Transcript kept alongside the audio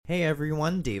Hey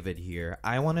everyone, David here.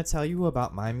 I want to tell you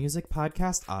about my music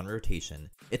podcast, On Rotation.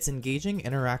 It's engaging,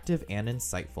 interactive, and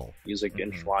insightful. Music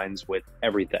entwines with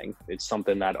everything. It's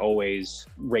something that always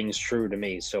rings true to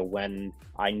me. So when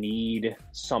I need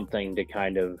something to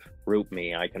kind of root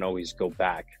me, I can always go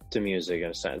back to music in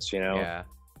a sense, you know? Yeah.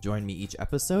 Join me each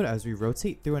episode as we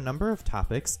rotate through a number of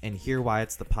topics and hear why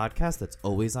it's the podcast that's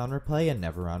always on replay and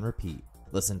never on repeat.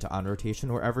 Listen to On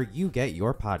Rotation wherever you get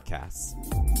your podcasts.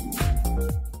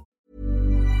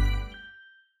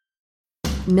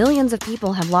 Millions of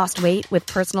people have lost weight with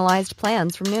personalized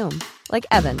plans from Noom. Like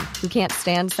Evan, who can't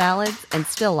stand salads and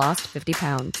still lost 50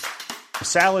 pounds.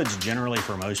 Salads generally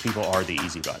for most people are the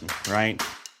easy button, right?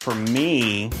 For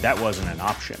me, that wasn't an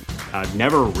option. I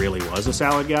never really was a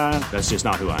salad guy. That's just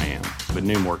not who I am. But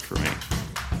Noom worked for me.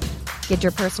 Get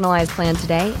your personalized plan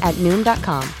today at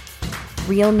Noom.com.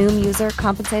 Real Noom user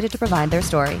compensated to provide their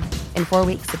story. In 4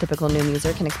 weeks, the typical Noom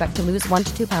user can expect to lose 1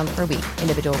 to 2 pounds per week.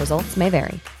 Individual results may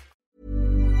vary.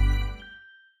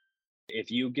 If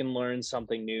you can learn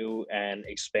something new and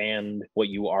expand what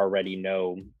you already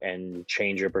know and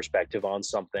change your perspective on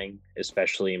something,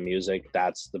 especially in music,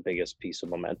 that's the biggest piece of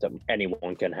momentum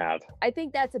anyone can have. I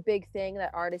think that's a big thing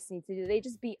that artists need to do. They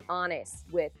just be honest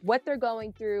with what they're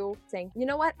going through, saying, you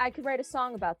know what, I could write a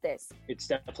song about this. It's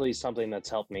definitely something that's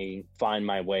helped me find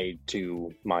my way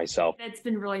to myself. It's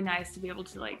been really nice to be able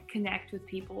to connect with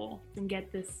people and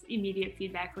get this immediate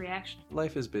feedback reaction.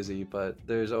 Life is busy, but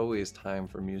there's always time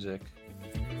for music.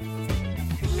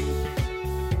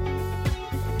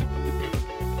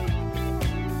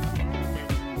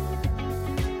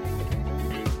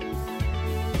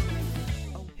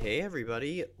 Hey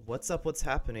everybody, what's up, what's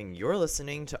happening? You're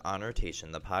listening to On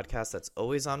Rotation, the podcast that's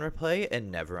always on replay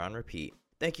and never on repeat.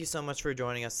 Thank you so much for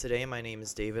joining us today. My name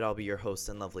is David. I'll be your host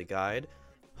and lovely guide.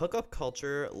 Hookup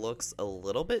culture looks a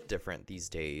little bit different these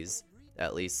days.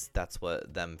 At least that's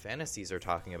what Them Fantasies are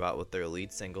talking about with their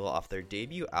lead single off their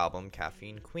debut album,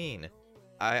 Caffeine Queen.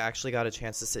 I actually got a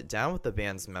chance to sit down with the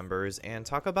band's members and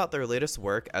talk about their latest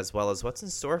work as well as what's in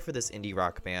store for this indie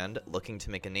rock band looking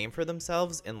to make a name for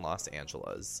themselves in Los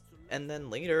Angeles. And then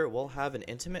later, we'll have an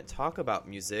intimate talk about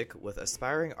music with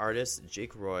aspiring artist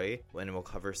Jake Roy, when we'll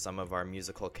cover some of our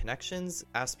musical connections,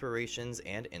 aspirations,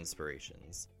 and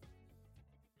inspirations.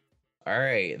 All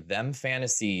right, Them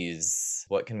Fantasies.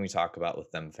 What can we talk about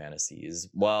with Them Fantasies?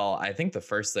 Well, I think the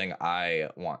first thing I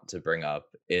want to bring up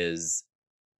is,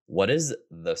 what is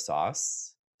the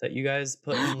sauce that you guys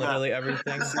put in literally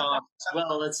everything?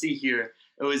 Well, let's see here.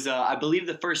 It was, I believe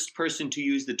the first person to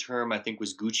use the term, I think,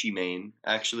 was Gucci Mane,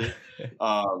 actually.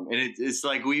 And it's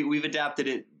like, we've adapted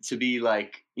it to be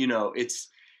like, it's,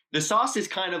 the sauce is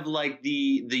kind of like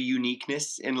the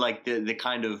uniqueness and like the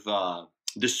kind of,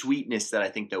 the sweetness that I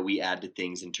think that we add to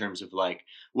things in terms of like,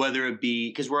 whether it be,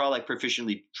 because we're all like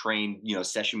proficiently trained,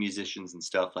 session musicians and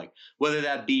stuff, like whether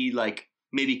that be like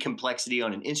maybe complexity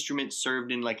on an instrument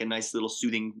served in like a nice little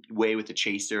soothing way with a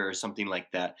chaser or something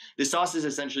like that. The sauce is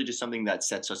essentially just something that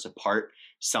sets us apart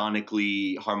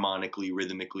sonically, harmonically,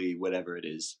 rhythmically, whatever it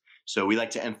is. So we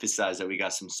like to emphasize that we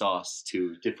got some sauce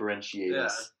to differentiate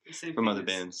us from other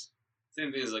bands.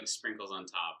 Same thing as like sprinkles on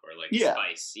top or like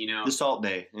spice, The Salt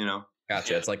Bae,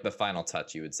 Gotcha. Yeah. It's like the final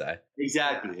touch, you would say.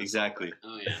 Exactly.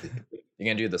 Oh, yeah. You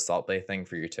gonna do the Salt Bae thing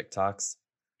for your TikToks?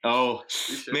 Oh,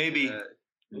 maybe.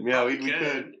 Yeah, we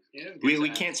could. Yeah, we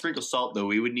can't sprinkle salt, though.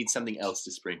 We would need something else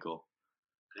to sprinkle.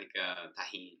 Like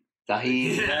tahini.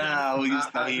 Tahini. Yeah, we'll use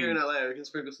tahini. Here in LA, we can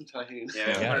sprinkle some tahini.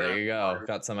 Yeah, there you go.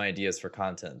 Got some ideas for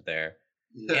content there.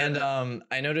 And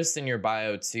I noticed in your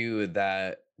bio, too,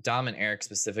 that Dom and Eric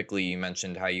specifically, you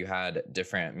mentioned how you had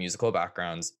different musical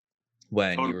backgrounds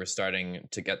when you were starting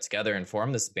to get together and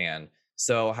form this band.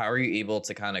 So how are you able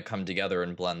to kind of come together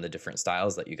and blend the different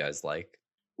styles that you guys like?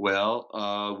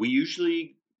 Well, we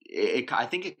usually, I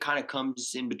think it kind of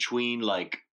comes in between,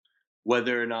 like,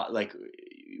 whether or not, like,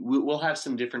 we'll have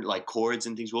some different, like, chords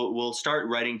and things. We'll start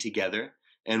writing together,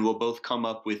 and we'll both come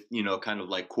up with, kind of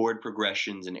like chord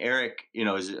progressions. And Eric,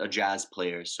 is a jazz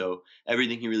player. So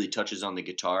everything he really touches on the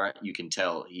guitar, you can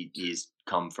tell he's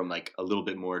come from like a little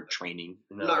bit more training.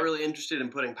 I'm not really interested in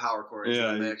putting power chords in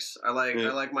the mix. I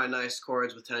like my nice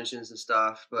chords with tensions and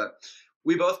stuff, but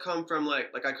we both come from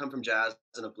like I come from jazz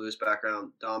and a blues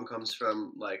background. Dom comes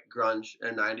from like grunge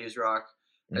and 90s rock.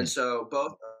 And so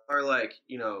both are like,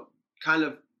 kind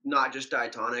of not just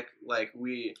diatonic. Like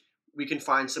we can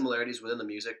find similarities within the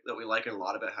music that we like, and a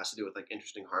lot of it has to do with like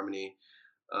interesting harmony,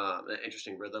 and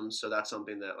interesting rhythms. So that's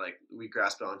something that like we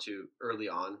grasped onto early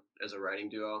on as a writing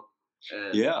duo.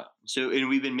 So and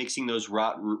we've been mixing those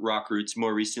rock roots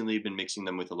more recently. Been mixing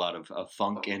them with a lot of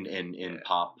funk and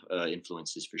pop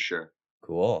influences for sure.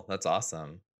 Cool, that's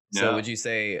awesome. So would you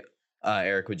say,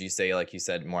 Eric, would you say, like you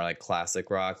said, more like classic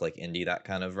rock, like indie, that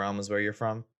kind of realm is where you're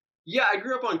from? Yeah, I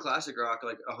grew up on classic rock,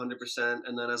 like 100%.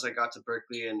 And then as I got to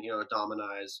Berkeley and, Dom and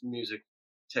I's music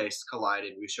tastes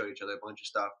collided, we showed each other a bunch of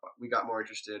stuff. We got more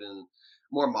interested in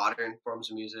more modern forms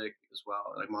of music as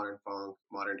well, like modern funk,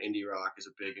 modern indie rock is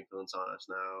a big influence on us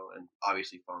now, and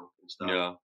obviously funk and stuff.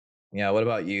 Yeah. Yeah. What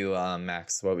about you,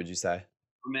 Max? What would you say?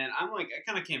 Man, I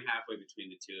kind of came halfway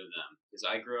between the two of them because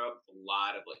I grew up with a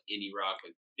lot of like indie rock.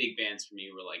 Like big bands for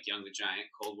me were like Young the Giant,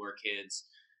 Cold War Kids,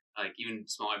 like even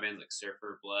smaller bands like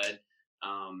Surfer Blood.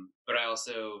 But I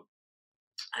also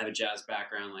have a jazz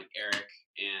background like Eric,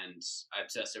 and I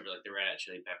obsessed over like the Red Hot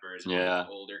Chili Peppers and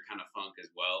like, older kind of funk as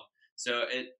well. So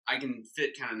I can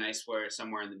fit kind of nice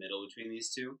somewhere in the middle between these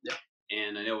two. Yeah.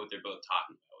 And I know what they're both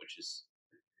talking about, which is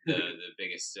the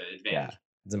biggest advantage. Yeah,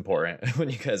 it's important when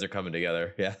you guys are coming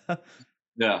together. Yeah.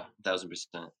 Yeah,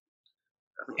 1000%.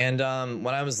 And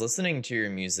when I was listening to your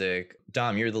music,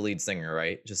 Dom, you're the lead singer,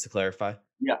 right? Just to clarify.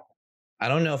 Yeah. I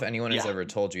don't know if anyone has ever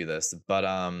told you this, but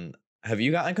have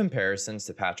you gotten comparisons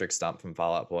to Patrick Stump from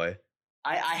Fall Out Boy?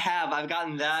 I have. I've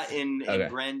gotten that in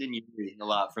Brandon Urie a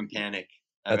lot from Panic.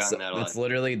 That's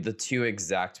literally the two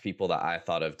exact people that I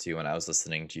thought of too when I was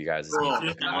listening to you guys'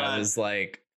 music. I was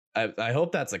like, I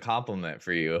hope that's a compliment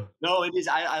for you. No, it is.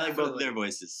 I like both their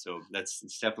voices, so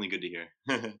it's definitely good to hear.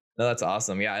 No, that's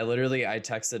awesome. Yeah, I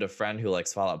texted a friend who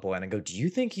likes Fall Out Boy, and I go, "Do you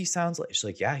think he sounds like?" She's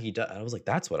like, "Yeah, he does." I was like,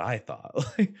 "That's what I thought."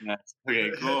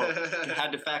 Okay, cool.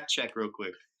 Had to fact check real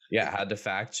quick. Yeah, had to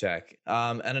fact check.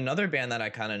 And another band that I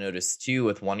kind of noticed too,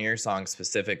 with one of your songs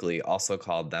specifically, also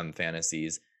called Them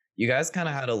Fantasies. You guys kind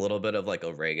of had a little bit of like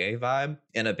a reggae vibe,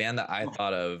 and a band that I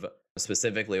thought of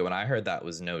specifically when I heard that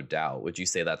was No Doubt. Would you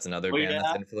say that's another band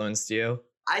that's influenced you?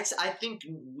 I think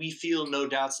we feel No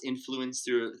Doubt's influence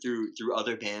through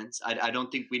other bands. I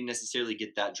don't think we necessarily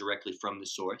get that directly from the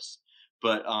source,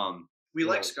 but we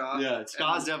like ska. Yeah,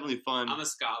 ska's definitely fun. I'm a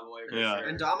ska boy for sure.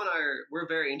 And Dom and I we're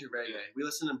very into reggae. We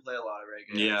listen and play a lot of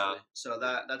reggae. Yeah. Actually. So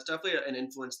that's definitely an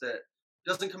influence that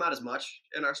doesn't come out as much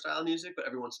in our style of music, but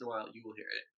every once in a while you will hear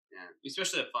it. Yeah, we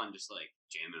especially have fun just like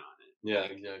jamming on it. Yeah,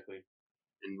 exactly.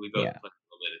 And we both played a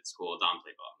little bit at school. Dom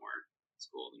played a lot more at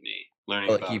school than me.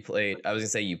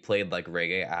 You played like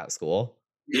reggae at school?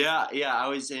 Yeah. I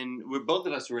was both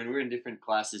of us were in different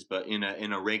classes, but in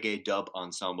a reggae dub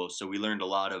ensemble. So we learned a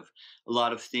lot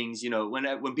of things.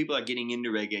 When people are getting into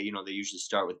reggae, they usually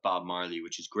start with Bob Marley,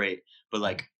 which is great. But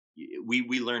like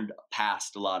we learned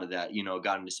past a lot of that.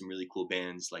 Got into some really cool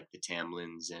bands like the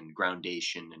Tamlins and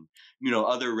Groundation, and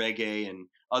other reggae and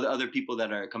other people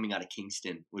that are coming out of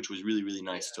Kingston, which was really really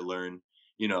nice to learn.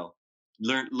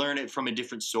 Learn it from a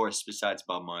different source besides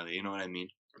Bob Marley. You know what I mean?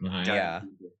 Yeah.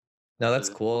 No, that's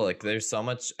cool. Like I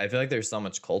feel like there's so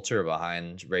much culture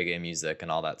behind reggae music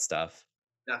and all that stuff.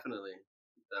 Definitely,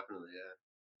 yeah.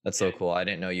 That's so cool. I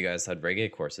didn't know you guys had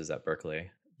reggae courses at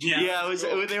Berkeley. Yeah,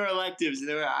 they were electives.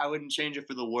 I wouldn't change it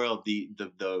for the world.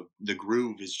 The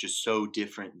groove is just so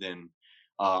different than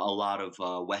a lot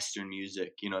of Western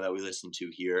music, that we listen to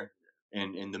here,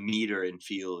 and the meter and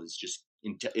feel is just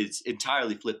it's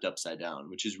entirely flipped upside down,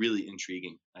 which is really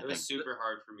intriguing. It was super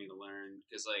hard for me to learn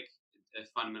because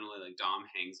fundamentally like Dom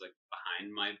hangs like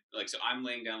behind my so I'm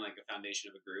laying down like a foundation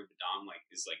of a groove, but Dom like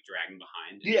is like dragging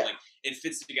behind. And, like it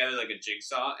fits together like a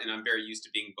jigsaw, and I'm very used to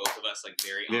being both of us like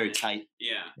very tight.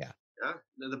 Yeah.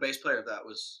 The bass player of that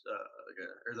was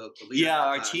the leader. Yeah,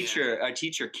 our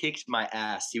teacher kicked my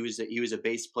ass. He was a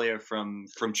bass player from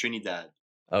Trinidad.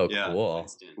 Oh, cool.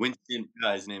 Winston.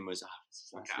 His name was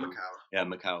Macau. Yeah,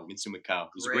 Macau. Winston Macau.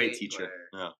 He was a great teacher.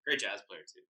 Yeah. Great jazz player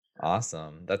too.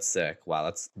 Awesome. That's sick.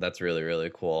 Wow, that's really, really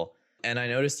cool. And I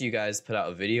noticed you guys put out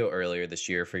a video earlier this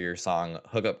year for your song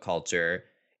Hookup Culture,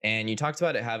 and you talked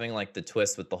about it having like the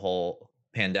twist with the whole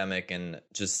pandemic and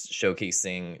just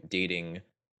showcasing dating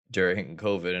during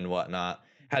COVID and whatnot.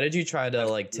 How did you try to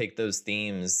like take those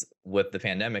themes with the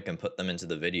pandemic and put them into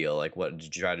the video? Like what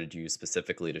did you try to do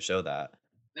specifically to show that?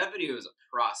 That video was a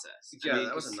process. Yeah,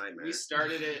 that was a nightmare. We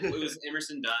started it. It was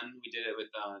Emerson Dunn. We did it with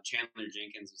Chandler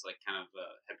Jenkins, was like kind of the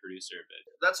head producer of it.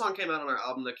 That song came out on our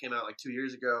album that came out like 2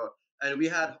 years ago, and we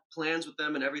had plans with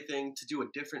them and everything to do a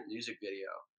different music video,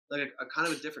 like a kind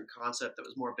of a different concept that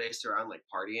was more based around like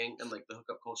partying and like the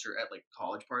hookup culture at like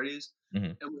college parties.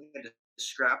 Mm-hmm. And we had to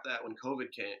scrap that when COVID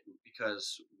came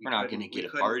because we're not going to get a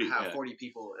party. Have 40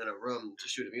 people in a room to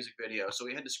shoot a music video, so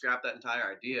we had to scrap that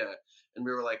entire idea. And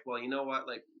we were like, well, you know what?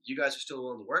 Like, you guys are still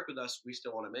willing to work with us. We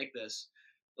still want to make this.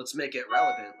 Let's make it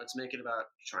relevant. Let's make it about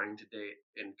trying to date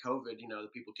in COVID. The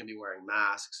people can be wearing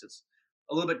masks. It's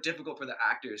a little bit difficult for the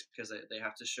actors because they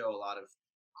have to show a lot of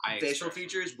facial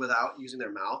features without using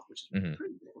their mouth, which is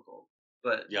pretty difficult.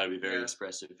 but you gotta be very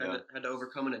expressive. Had to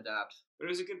overcome and adapt. But it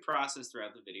was a good process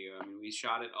throughout the video. I mean, we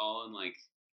shot it all in like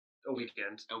a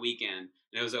weekend.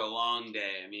 And it was a long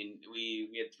day. I mean, we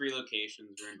had 3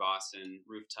 locations. We're in Boston,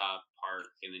 rooftop, park,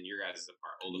 and then your guys'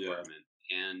 old apartment.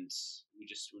 And we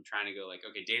were trying to go like,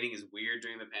 okay, dating is weird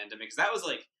during the pandemic, because that was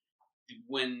like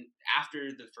when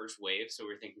after the first wave, so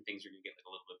we're thinking things are gonna get like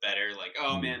a little bit better. Like,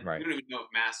 oh man, we don't even know if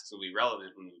masks will be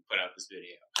relevant when we put out this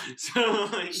video.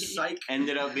 So like, psych,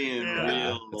 ended up being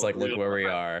real. It's like, look where we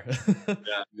are.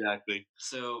 Yeah, exactly.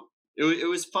 So it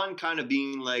was fun, kind of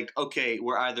being like, okay,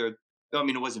 we're either. I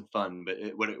mean, it wasn't fun, but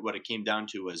what it came down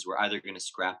to was we're either going to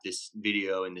scrap this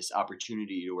video and this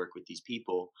opportunity to work with these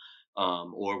people,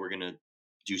 or we're going to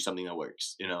do something that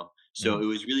works, you know? So it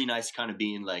was really nice kind of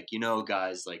being like, you know,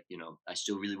 guys, like, you know, I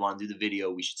still really want to do the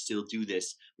video. We should still do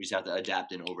this. We just have to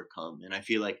adapt and overcome. And I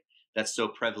feel like that's so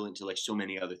prevalent to like so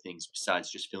many other things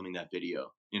besides just filming that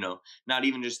video, you know, not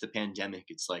even just the pandemic.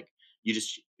 It's like,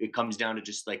 it comes down to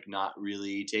just like not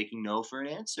really taking no for an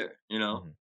answer, you know,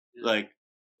 like,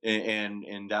 and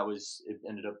that it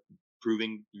ended up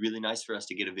proving really nice for us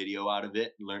to get a video out of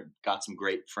it. Got some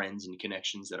great friends and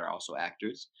connections that are also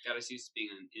actors. Got us used to being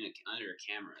under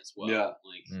a camera as well. Yeah,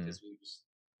 like because we've just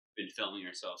been filming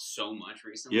ourselves so much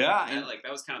recently. Yeah, and like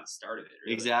that was kind of the start of it.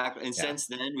 Really. Exactly, and since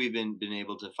then we've been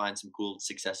able to find some cool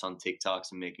success on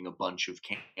TikToks and making a bunch of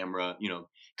camera, you know,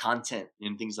 content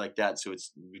and things like that. So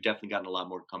we've definitely gotten a lot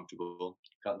more comfortable,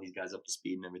 gotten these guys up to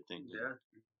speed and everything. Yeah.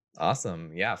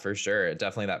 Awesome. Yeah, for sure.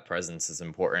 Definitely that presence is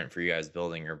important for you guys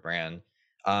building your brand.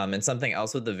 And something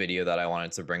else with the video that I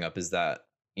wanted to bring up is that,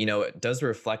 you know, it does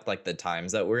reflect like the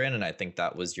times that we're in. And I think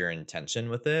that was your intention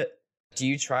with it. Do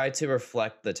you try to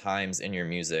reflect the times in your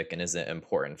music, and is it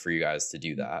important for you guys to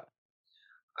do that?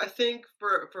 I think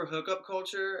for hookup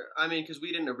culture, I mean, because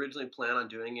we didn't originally plan on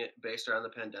doing it based around the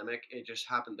pandemic. It just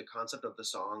happened. The concept of the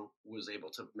song was able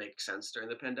to make sense during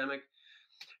the pandemic.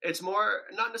 It's more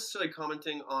not necessarily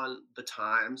commenting on the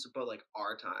times, but like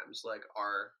our times, like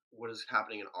what is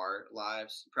happening in our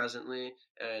lives presently,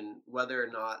 and whether or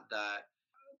not that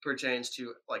pertains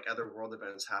to like other world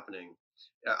events happening.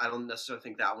 I don't necessarily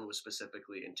think that one was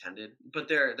specifically intended, but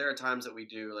there are times that we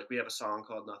do, like we have a song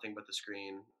called Nothing But the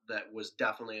Screen that was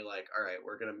definitely like, all right,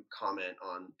 we're going to comment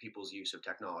on people's use of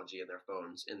technology in their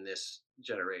phones in this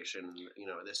generation, you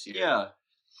know, this year. Yeah.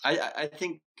 I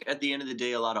think at the end of the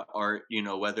day, a lot of art, you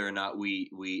know, whether or not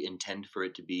we intend for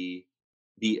it to be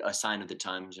a sign of the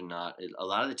times or not, a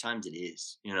lot of the times it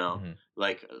is, you know,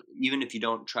 like even if you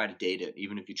don't try to date it,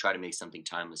 even if you try to make something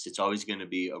timeless, it's always going to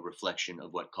be a reflection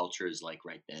of what culture is like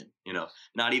right then, you know,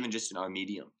 not even just in our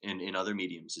medium, in other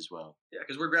mediums as well. Yeah,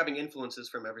 because we're grabbing influences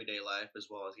from everyday life as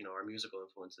well as, you know, our musical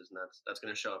influences, and that's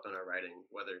going to show up in our writing,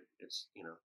 whether it's, you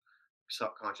know,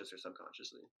 subconscious or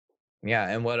subconsciously. Yeah,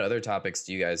 and what other topics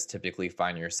do you guys typically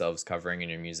find yourselves covering in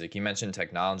your music? You mentioned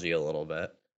technology a little bit.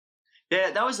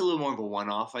 Yeah, that was a little more of a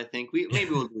one-off, I think.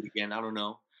 Maybe we'll do it again. I don't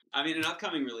know. I mean, an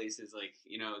upcoming release is like,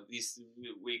 you know,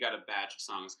 we got a batch of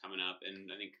songs coming up,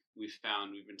 and I think we've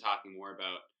been talking more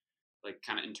about like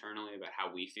kind of internally about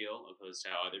how we feel opposed to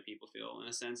how other people feel in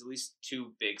a sense. At least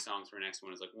 2 big songs for our next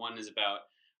one is like, one is about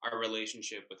our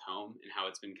relationship with home and how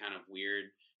it's been kind of weird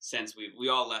since we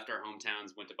all left our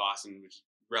hometowns, went to Boston, which is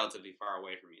relatively far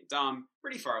away from me and Dom,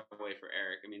 pretty far away for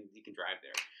Eric. I mean, he can drive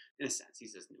there in a sense.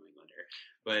 He's just New Englander.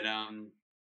 But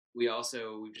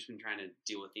we've just been trying to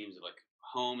deal with themes of like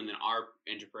home and then our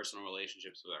interpersonal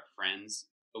relationships with our friends.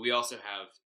 But we also have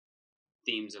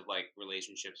themes of like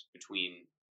relationships between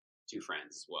 2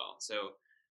 friends as well. So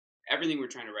everything we're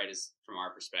trying to write is from our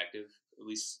perspective, at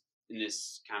least in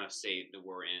this kind of state that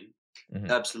we're in.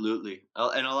 Absolutely.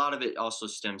 And a lot of it also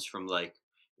stems from like,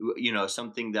 you know,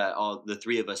 something that all the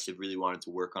 3 of us have really wanted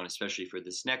to work on, especially for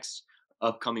this next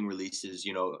upcoming releases,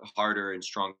 you know, harder and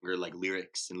stronger like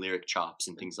lyrics and lyric chops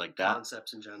and things like that.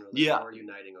 Concepts in general. More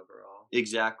uniting overall.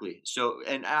 Exactly. So,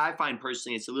 and I find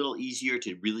personally it's a little easier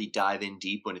to really dive in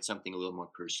deep when it's something a little more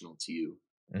personal to you,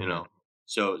 you know?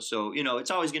 So, you know, it's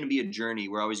always going to be a journey.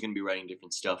 We're always going to be writing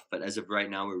different stuff. But as of right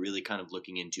now, we're really kind of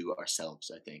looking into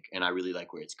ourselves, I think. And I really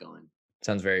like where it's going.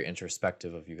 Sounds very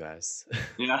introspective of you guys.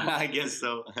 Yeah, I guess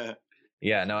so.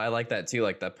 Yeah, no, I like that too.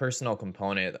 Like the personal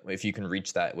component, if you can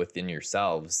reach that within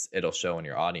yourselves, it'll show in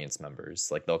your audience members.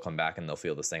 Like they'll come back and they'll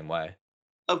feel the same way.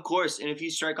 Of course. And if you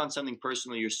strike on something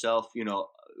personal yourself, you know,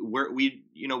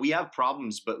 we have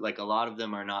problems, but like a lot of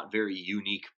them are not very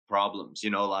unique problems. You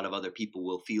know, a lot of other people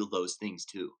will feel those things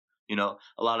too. You know,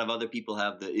 a lot of other people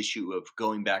have the issue of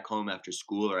going back home after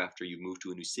school or after you move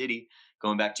to a new city,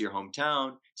 going back to your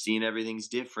hometown, seeing everything's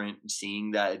different,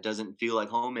 seeing that it doesn't feel like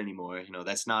home anymore. You know,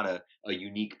 that's not a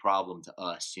unique problem to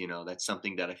us. You know, that's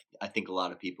something that I think a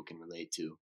lot of people can relate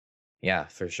to. Yeah,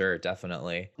 for sure.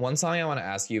 Definitely. One song I want to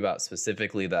ask you about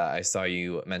specifically that I saw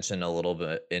you mention a little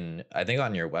bit in, I think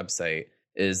on your website,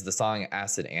 is the song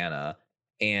Acid Anna.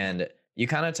 And you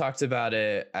kind of talked about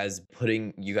it as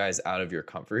putting you guys out of your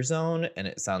comfort zone. And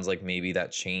it sounds like maybe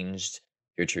that changed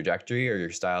your trajectory or your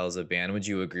style as a band. Would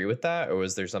you agree with that? Or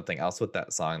was there something else with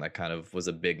that song that kind of was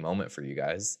a big moment for you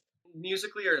guys?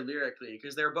 Musically or lyrically,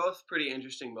 because they're both pretty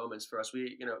interesting moments for us.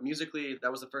 We, musically,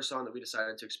 that was the first song that we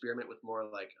decided to experiment with more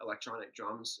like electronic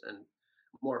drums and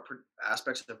more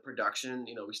aspects of production.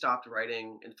 You know, we stopped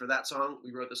writing, and for that song,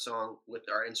 we wrote the song with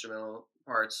our instrumental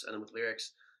parts and then with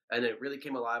lyrics, and it really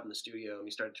came alive in the studio. And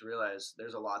we started to realize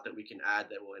there's a lot that we can add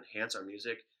that will enhance our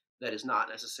music. That is not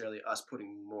necessarily us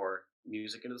putting more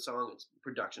music into the song; it's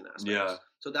production aspects. Yeah.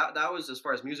 So that was, as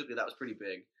far as musically, that was pretty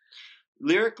big.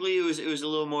 Lyrically, it was a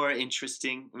little more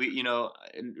interesting. We, no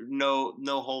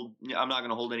hold. I'm not going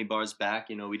to hold any bars back.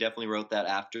 You know, we definitely wrote that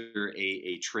after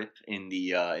a trip in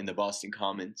the Boston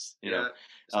Commons. You know,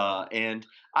 and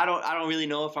I don't really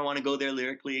know if I want to go there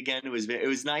lyrically again. It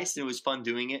was nice and it was fun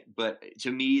doing it, but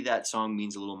to me that song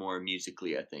means a little more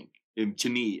musically. I think, to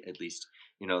me at least.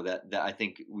 You know, that I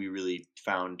think we really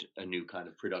found a new kind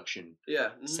of production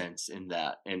sense in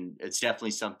that, and it's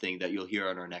definitely something that you'll hear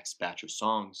on our next batch of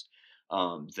songs.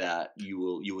 That you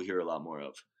will hear a lot more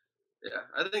of. Yeah,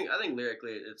 I think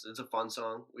lyrically it's a fun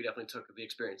song. We definitely took the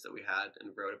experience that we had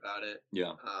and wrote about it.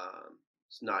 Yeah.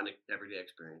 It's not an everyday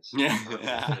experience.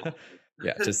 Yeah.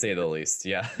 Yeah, to say the least.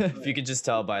 Yeah. If you could just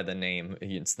tell by the name,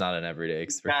 it's not an everyday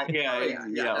experience.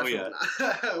 Yeah.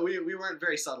 We weren't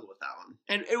very subtle with that one.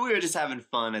 And we were just having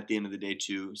fun at the end of the day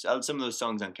too. So some of those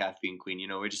songs on Caffeine Queen,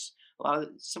 we're just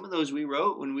some of those we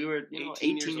wrote when we were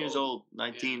 18 years old,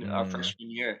 19, our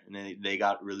freshman year, and then they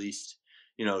got released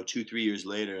 2-3 years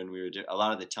later, and we were a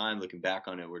lot of the time looking back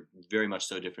on it, we're very much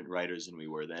so different writers than we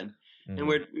were then. And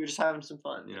we're just having some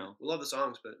fun. We love the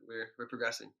songs, but we're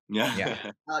progressing. Yeah.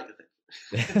 I like to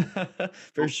think.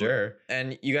 For sure.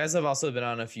 And you guys have also been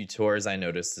on a few tours, I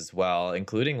noticed as well,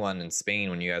 including one in Spain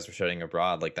when you guys were shooting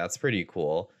abroad. Like, that's pretty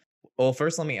cool. Well,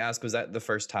 first, let me ask, was that the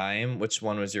first time? Which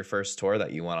one was your first tour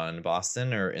that you went on, in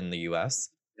Boston or in the US?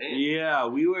 Yeah,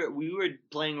 we were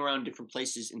playing around different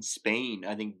places in Spain,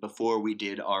 I think, before we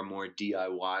did our more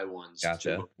DIY ones.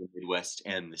 Gotcha. The Midwest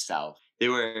and the South. They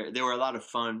were a lot of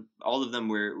fun. All of them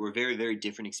were very, very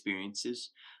different experiences.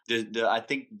 I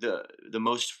think the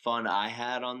most fun I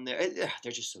had on there,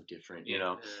 they're just so different,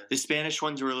 The Spanish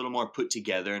ones were a little more put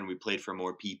together, and we played for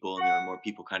more people, and there were more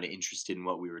people kind of interested in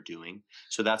what we were doing.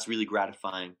 So that's really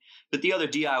gratifying. But the other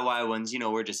DIY ones,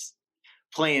 we're just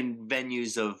playing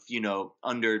venues of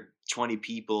under 20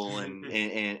 people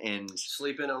and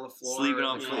sleeping on the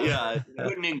floor.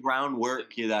 Putting in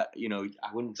groundwork that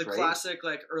I wouldn't the trade. Classic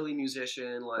like early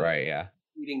musician, like right, yeah,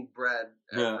 eating bread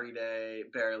every day,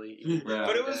 barely eating bread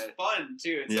but it was fun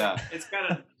too. It's it's kind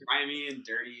of grimy and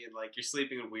dirty, and like you're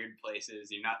sleeping in weird places.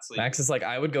 You're not sleeping. Max is like,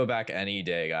 I would go back any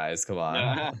day, guys. Come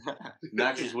on.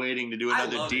 Max is waiting to do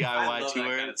another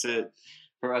DIY tour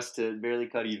for us to barely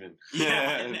cut even.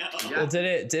 Well,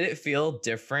 did it feel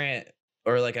different,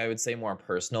 or like I would say more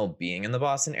personal, being in the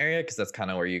Boston area, because that's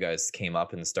kind of where you guys came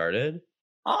up and started?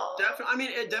 Definitely. I mean,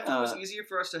 it definitely was easier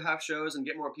for us to have shows and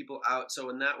get more people out.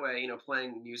 So in that way,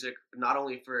 playing music not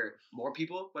only for more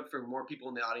people, but for more people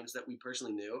in the audience that we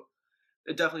personally knew,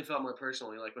 it definitely felt more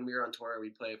personally. Like when we were on tour,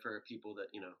 we play for people that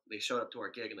they showed up to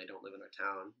our gig and they don't live in our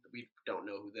town. We don't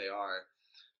know who they are.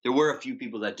 There were a few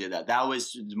people that did that. That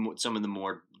was some of the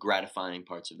more gratifying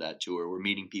parts of that tour. We're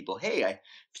meeting people. Hey, I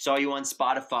saw you on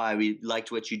Spotify. We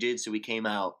liked what you did, so we came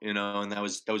out. And that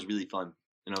was really fun.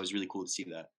 It was really cool to see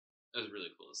that. It was really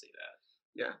cool to see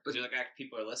that. Yeah, but you're like,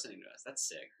 people are listening to us. That's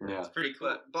sick. Yeah, it's pretty cool.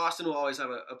 But Boston will always have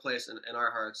a place in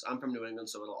our hearts. I'm from New England,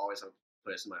 so it'll always have a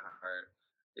place in my heart.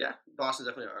 Yeah, Boston's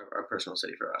definitely our personal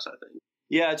city for us, I think.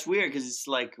 Yeah, it's weird because it's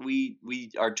like we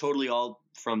are totally all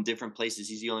from different places.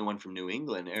 He's the only one from New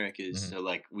England. Eric is. So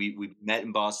like we met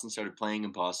in Boston, started playing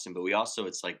in Boston, but we also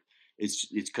it's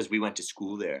because we went to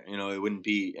school there. It wouldn't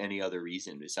be any other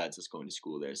reason besides us going to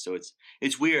school there. So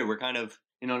it's weird. We're kind of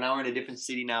now we're in a different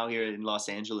city now here in Los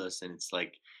Angeles, and it's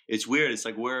like it's weird. It's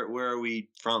like where are we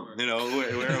from? Where are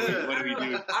we? What do we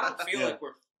do? I don't feel like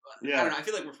we're. I don't know. I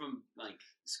feel like we're from like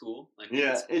school. Like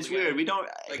it's weird. We don't.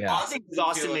 I think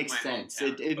Boston makes sense.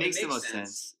 It makes the most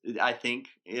sense. I think.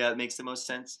 Yeah, it makes the most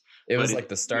sense. It But was it's like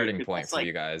the weird starting 'cause point that's for like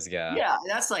you guys. Yeah. yeah,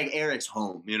 that's like Eric's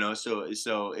home,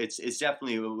 so it's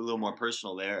definitely a little more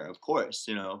personal there, of course,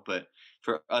 but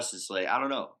for us it's like I don't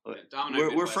know. Yeah, Dom and I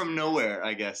are We're from Midwesterners. nowhere,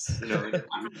 I guess. I'm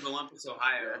from Columbus,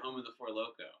 Ohio, home of the Four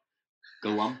Loco.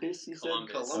 Columbus, you said?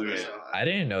 Columbus. Okay. I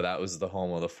didn't know that was the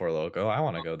home of the Four Loco. I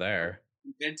want to go there.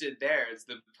 Invented there. It's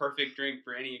the perfect drink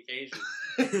for any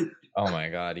occasion. Oh my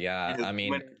God. Yeah. I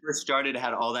mean, when it first started, it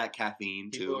had all that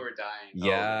caffeine People too. were dying.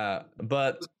 yeah.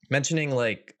 But mentioning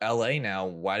like LA now,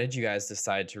 why did you guys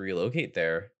decide to relocate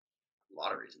there? A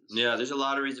lot of reasons. Yeah, there's a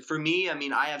lot of reasons. For me, I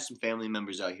mean, I have some family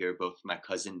members out here. Both my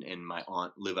cousin and my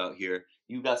aunt live out here.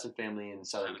 You got some family in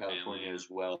Southern Ton of California family, as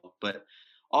well. But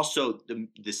also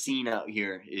the scene out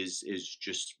here is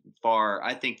just far,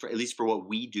 I think, for at least for what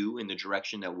we do in the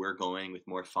direction that we're going with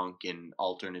more funk and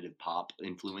alternative pop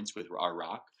influence with our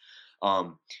rock.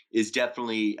 Is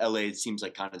definitely LA. It seems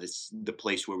like kind of the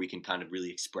place where we can kind of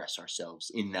really express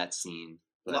ourselves in that scene.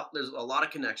 There's a lot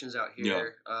of connections out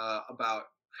here. About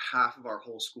half of our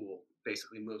whole school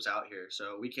basically moves out here.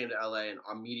 So we came to LA and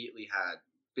immediately had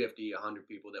 50, 100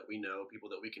 people that we know, people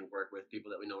that we can work with, people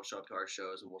that we know will show up to our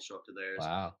shows and we'll show up to theirs.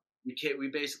 Wow. We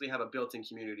basically have a built-in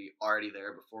community already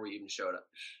there before we even showed up.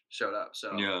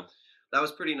 So Yeah. that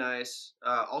was pretty nice.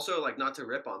 Also, like, not to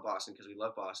rip on Boston because we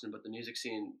love Boston, but the music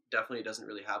scene definitely doesn't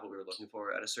really have what we were looking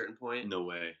for at a certain point. No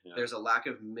way. Yeah. There's a lack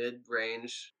of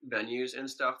mid-range venues and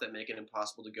stuff that make it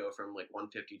impossible to go from like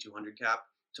 150, 200 cap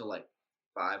to like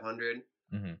 500.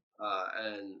 Mm-hmm.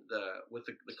 And with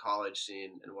the college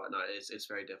scene and whatnot, it's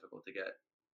very difficult to get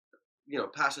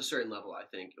past a certain level. I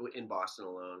think in Boston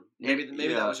alone,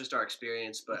 maybe that was just our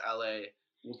experience, but LA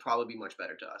will probably be much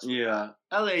better to us. Yeah,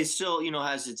 LA still,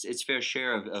 has its fair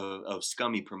share of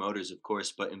scummy promoters, of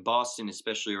course, but in Boston,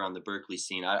 especially around the Berkeley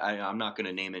scene, I'm not going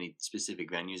to name any specific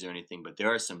venues or anything, but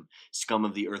there are some scum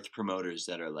of the earth promoters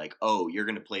that are like, oh, you're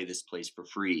going to play this place for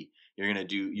free. You're going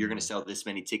to sell this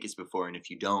many tickets before, and if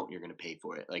you don't, you're going to pay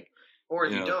for it. Like, or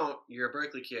if you don't, you're a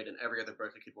Berkeley kid, and every other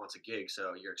Berkeley kid wants a gig,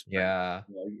 so you're expecting. Yeah,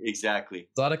 exactly.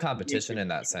 There's a lot of competition in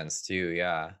that sense too.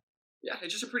 Yeah. Yeah,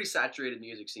 it's just a pretty saturated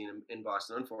music scene in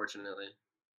Boston, unfortunately.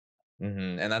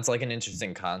 Mm-hmm. And that's like an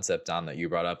interesting concept, Dom, that you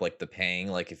brought up, like the paying.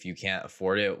 Like if you can't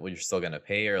afford it, well, you're still gonna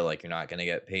pay, or like you're not gonna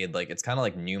get paid. Like it's kind of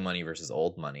like new money versus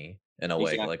old money in a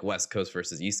way, like West Coast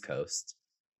versus East Coast.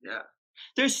 Yeah.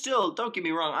 There's still, don't get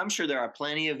me wrong, I'm sure there are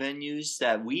plenty of venues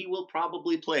that we will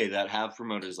probably play that have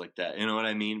promoters like that. You know what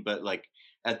I mean? But like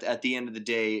at the end of the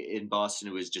day in Boston,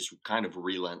 it was just kind of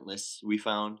relentless, we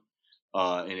found.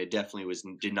 And it definitely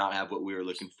did not have what we were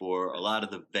looking for. A lot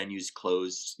of the venues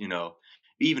closed,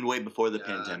 even way before the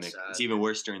pandemic. It's even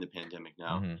worse during the pandemic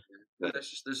now. Mm-hmm. But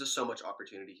there's just so much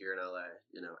opportunity here in LA.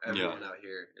 Everyone out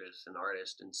here is an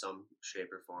artist in some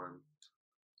shape or form.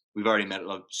 We've already met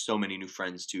so many new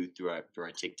friends too through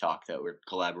our TikTok that we're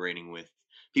collaborating with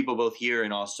people both here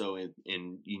and also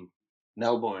in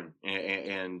Melbourne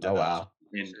and oh wow.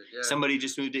 And somebody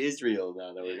just moved to Israel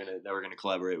now that we're gonna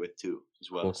collaborate with too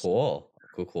as well.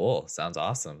 Cool. Sounds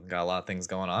awesome. Got a lot of things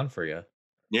going on for you.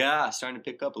 Yeah, starting to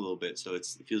pick up a little bit, so it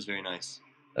feels very nice.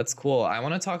 That's cool. I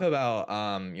want to talk about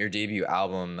your debut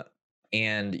album,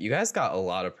 and you guys got a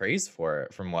lot of praise for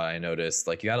it from what I noticed.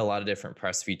 Like you had a lot of different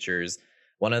press features.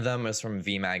 One of them was from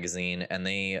V Magazine, and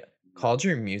they called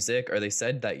your music, or they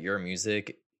said that your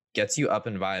music gets you up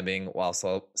and vibing while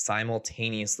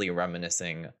simultaneously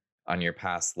reminiscing on your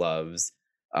past loves.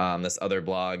 This other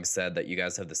blog said that you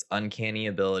guys have this uncanny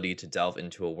ability to delve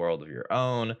into a world of your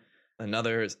own.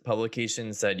 Another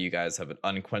publication said you guys have an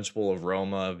unquenchable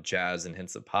aroma of jazz and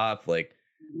hints of pop. Like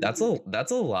that's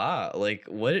a lot. Like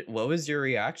what was your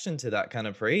reaction to that kind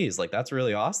of praise? Like that's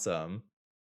really awesome.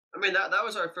 I mean that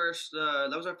was our first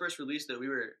release that we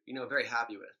were very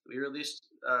happy with. We released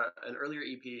an earlier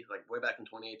EP like way back in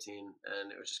 2018,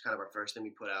 and it was just kind of our first thing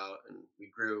we put out, and we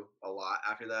grew a lot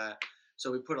after that.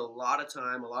 So we put a lot of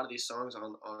time. A lot of these songs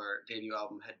on our debut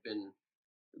album had been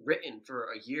written for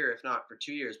a year, if not for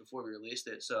 2 years, before we released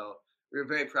it. So we were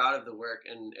very proud of the work,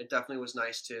 and it definitely was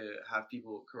nice to have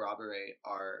people corroborate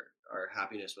our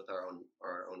happiness with our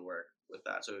own work with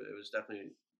that. So it was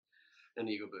definitely an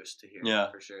ego boost to hear.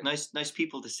 Yeah, for sure. Nice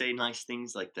people to say nice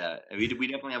things like that. We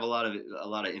definitely have a lot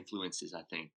of influences, I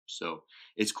think. So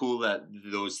it's cool that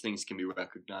those things can be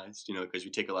recognized, because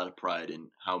we take a lot of pride in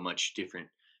how much different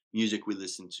music we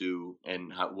listen to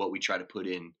and what we try to put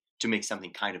in to make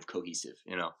something kind of cohesive,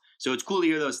 So it's cool to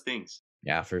hear those things.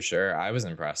 Yeah, for sure. I was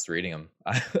impressed reading them.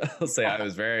 I'll say I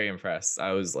was very impressed.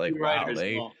 I was like, wow,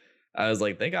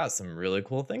 they got some really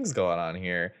cool things going on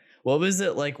here. What was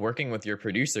it like working with your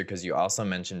producer? Because you also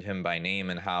mentioned him by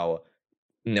name and how,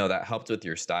 that helped with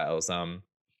your styles.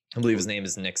 I believe his name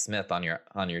is Nick Smith on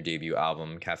your debut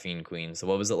album, Caffeine Queen. So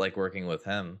what was it like working with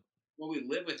him? Well, we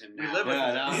live with him now. We live with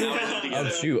him. Now we live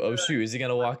together. Oh shoot! Is he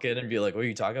gonna walk in and be like, "What are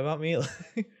you talking about me?"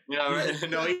 Yeah, right.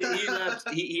 No, he left.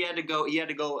 He had to go. He had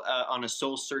to go on a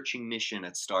soul searching mission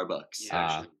at Starbucks.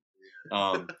 Yeah.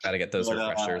 Gotta get those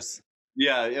refreshers.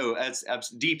 Yeah, that's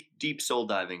deep soul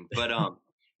diving. But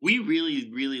we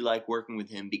really like working with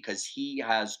him because he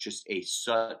has just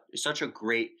such a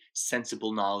great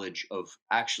sensible knowledge of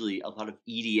actually a lot of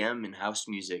EDM and house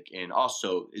music, and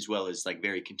also as well as like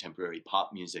very contemporary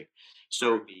pop music.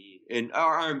 So R&B. and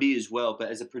our R&B as well. But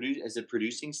as a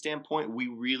producing standpoint, we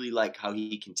really like how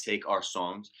he can take our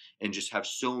songs and just have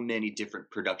so many different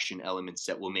production elements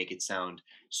that will make it sound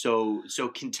so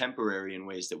contemporary in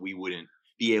ways that we wouldn't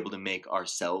be able to make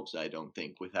ourselves, I don't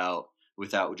think, without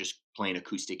just playing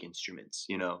acoustic instruments,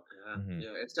 you know. Yeah,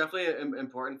 it's definitely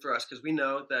important for us because we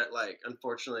know that, like,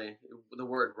 unfortunately, the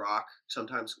word rock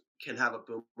sometimes can have a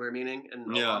boomer meaning,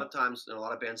 and a lot of times in a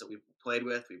lot of bands that we've played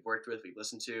with, we've worked with, we've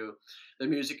listened to, the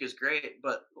music is great,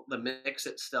 but the mix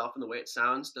itself and the way it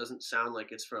sounds doesn't sound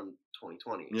like it's from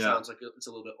 2020. It sounds like it's a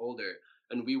little bit older,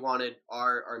 and we wanted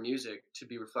our music to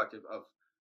be reflective of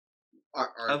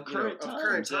our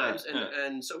current times.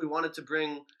 And so we wanted to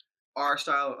bring our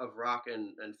style of rock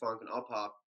and funk and all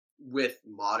pop with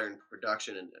modern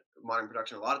production, and modern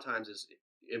production a lot of times is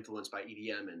influenced by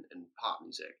EDM and pop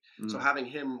music. So having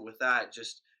him with that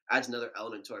just adds another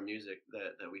element to our music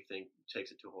that we think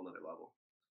takes it to a whole nother level.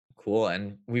 Cool.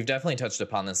 And we've definitely touched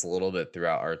upon this a little bit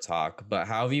throughout our talk, but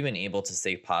how have you been able to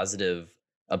stay positive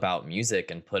about music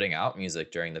and putting out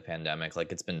music during the pandemic?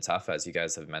 Like, it's been tough, as you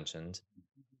guys have mentioned.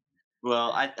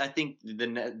 Well, I think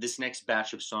this next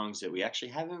batch of songs that we actually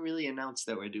haven't really announced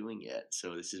that we're doing yet.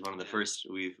 So this is one of the first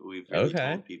we've really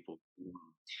told people.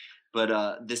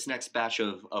 But this next batch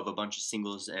of a bunch of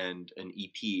singles and an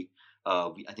EP,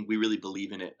 I think we really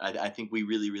believe in it. I think we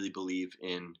really believe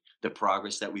in the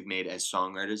progress that we've made as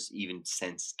songwriters, even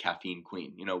since Caffeine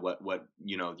Queen. You know what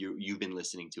you've been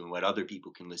listening to and what other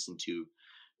people can listen to.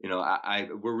 You know,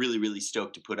 we're really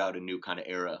stoked to put out a new kind of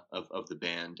era of the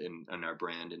band and our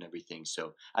brand and everything.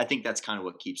 So I think that's kind of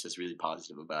what keeps us really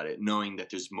positive about it, knowing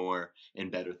that there's more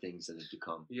and better things that have to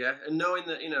come. Yeah, and knowing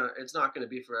that, it's not going to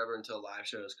be forever until live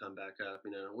shows come back up.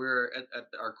 We're at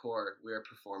our core, we're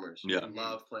performers. Yeah. We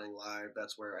love playing live.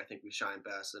 That's where I think we shine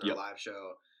best in our live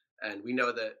show. And we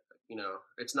know that,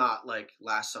 it's not like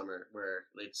last summer where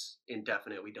it's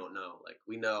indefinite. We don't know. Like,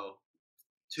 we know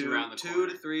 2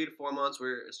 to 3 to 4 months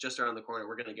where it's just around the corner.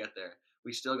 We're going to get there.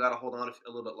 We still got to hold on a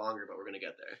little bit longer, but we're going to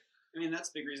get there. I mean, that's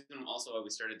a big reason also why we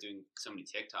started doing so many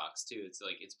TikToks too. It's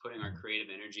like, it's putting our creative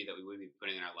energy that we would be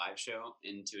putting in our live show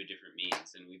into a different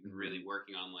means. And we've been really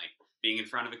working on like being in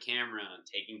front of a camera,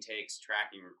 taking takes,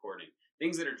 tracking, recording,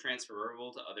 things that are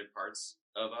transferable to other parts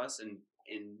of us and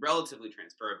relatively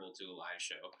transferable to a live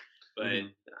show.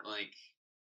 But like,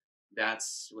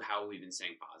 that's how we've been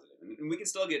staying positive. And we can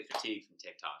still get fatigued from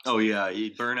TikToks. Oh yeah,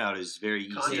 burnout is very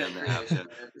easy on the app.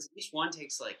 Each one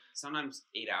takes like sometimes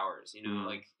 8 hours,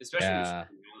 like especially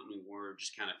when we're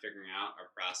just kind of figuring out our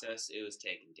process, it was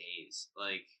taking days.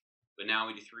 Like, but now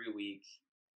we do 3 a week.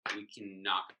 We can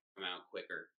knock them out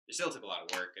quicker. It still took a lot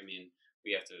of work. I mean,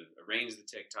 we have to arrange the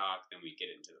TikTok, then we get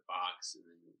it into the box, and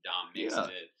then Dom mixes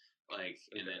it. Like,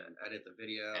 and then edit the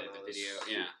video.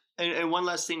 Yeah. And one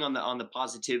last thing on the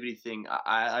positivity thing,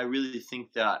 I really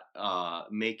think that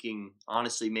making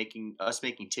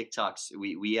TikToks,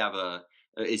 we have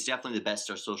it's definitely the best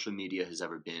our social media has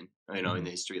ever been, in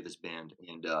the history of this band,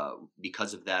 and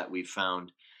because of that, we've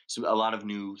found a lot of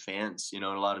new fans, and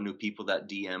a lot of new people that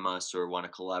DM us or want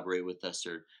to collaborate with us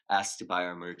or ask to buy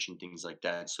our merch and things like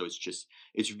that. So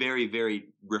it's very, very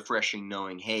refreshing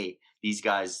knowing, hey, these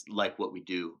guys like what we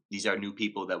do. These are new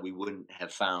people that we wouldn't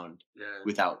have found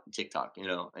without TikTok,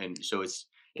 and so it's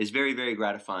very, very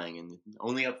gratifying and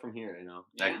only up from here,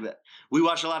 Like, we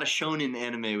watch a lot of shonen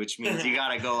anime, which means you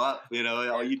gotta go up,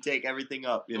 you take everything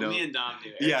up, Well, me and Dom do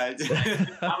it. Yeah.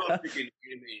 I'm a freaking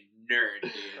anime nerd,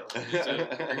 dude. So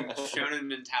bring shonen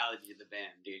mentality to the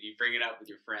band, dude. You bring it up with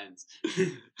your friends.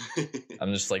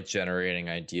 I'm just like generating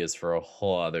ideas for a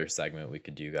whole other segment we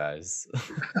could do, guys.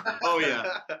 Oh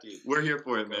yeah, dude, we're here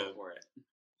for it, man. Go for it.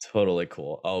 Totally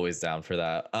cool. Always down for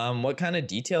that. What kind of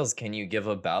details can you give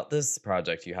about this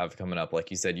project you have coming up? Like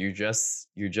you said, you're just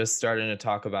starting to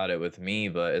talk about it with me,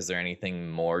 but is there anything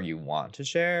more you want to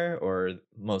share, or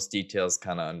most details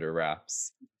kind of under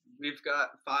wraps? We've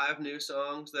got 5 new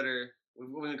songs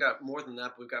we've got more than that,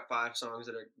 but we've got 5 songs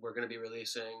that we're going to be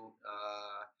releasing.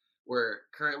 we're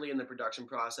currently in the production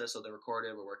process, so they're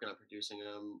recorded. We're working on producing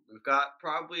them. We've got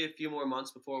probably a few more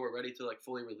months before we're ready to like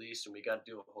fully release, and we got to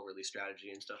do a whole release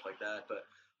strategy and stuff like that. But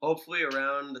hopefully,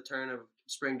 around the turn of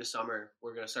spring to summer,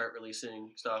 we're gonna start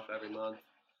releasing stuff every month.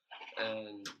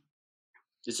 And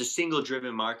it's a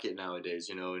single-driven market nowadays,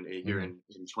 here in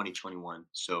 2021.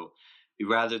 So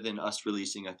rather than us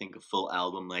releasing, I think, a full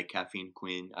album like Caffeine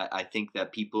Queen, I think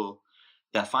that people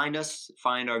that find us,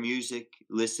 find our music,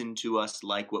 listen to us,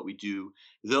 like what we do,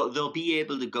 they'll be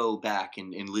able to go back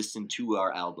and listen to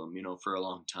our album, for a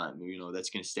long time. That's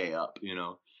going to stay up,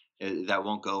 that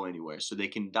won't go anywhere. So they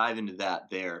can dive into that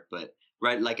there. But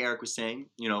right, like Eric was saying,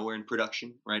 we're in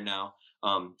production right now.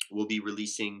 We'll be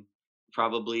releasing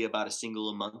probably about a single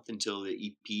a month until the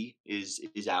EP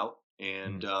is out,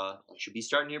 and should be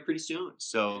starting here pretty soon.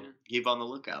 So keep on the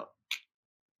lookout.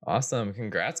 Awesome.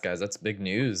 Congrats, guys. That's big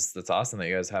news. That's awesome that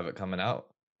you guys have it coming out.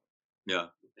 Yeah.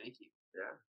 Thank you.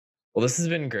 Yeah. Well, this has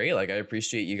been great. Like, I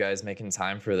appreciate you guys making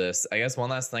time for this. I guess one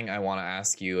last thing I want to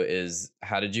ask you is,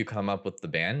 how did you come up with the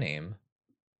band name?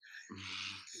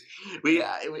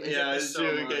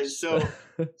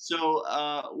 So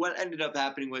what ended up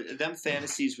happening was Them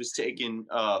Fantasies was taken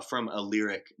from a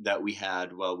lyric that we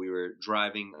had while we were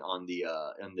driving on the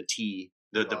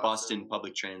Boston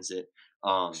public transit.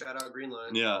 Shout out Green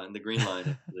Line. Yeah, and the Green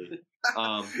Line.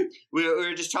 We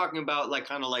were just talking about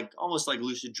kind of almost like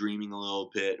lucid dreaming a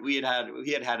little bit. We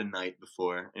had had a night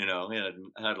before, we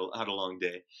had a long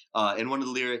day. And one of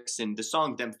the lyrics in the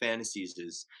song "Them Fantasies"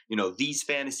 is, these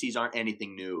fantasies aren't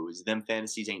anything new. Is them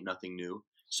fantasies ain't nothing new.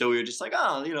 So we were just like,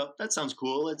 that sounds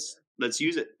cool. Let's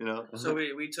use it. So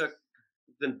we took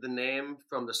the name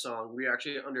from the song. We were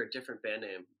actually under a different band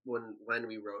name when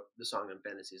we wrote the song "Them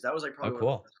Fantasies." That was probably cool.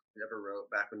 one of the first we ever wrote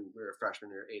back when we were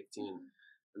freshmen. We were 18.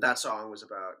 And that song was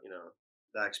about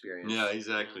that experience. Yeah,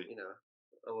 exactly.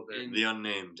 A little bit. The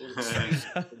unnamed. And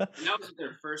that was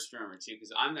their first drummer too,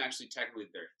 because I'm actually technically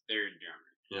their third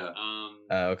drummer.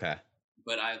 Yeah. Okay.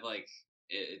 But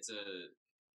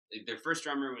their first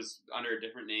drummer was under a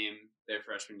different name their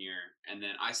freshman year, and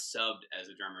then I subbed as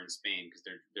a drummer in Spain because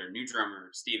their new drummer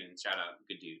Steven, shout out,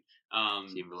 good dude,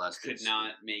 could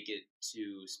not make it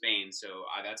to Spain, so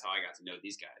that's how I got to know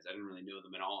these guys. I didn't really know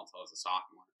them at all until I was a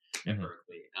sophomore at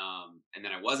Berkeley, and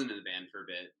then I wasn't in the band for a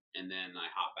bit, and then I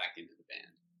hopped back into the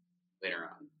band later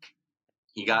on.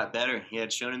 He got better. He had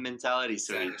shonen mentality,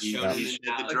 so he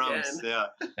did the drums. Yeah.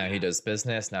 Now he does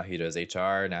business. Now he does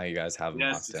HR. Now you guys have him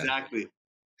locked in. Exactly.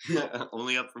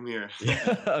 Only up from here.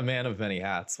 A man of many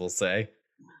hats, we'll say.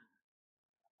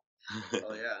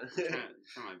 Oh yeah.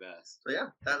 Try my best. So yeah,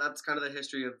 that's kind of the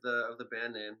history of the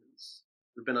band name.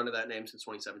 We've been under that name since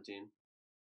 2017.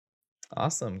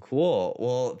 Awesome. Cool.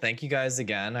 Well, thank you guys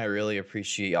again. I really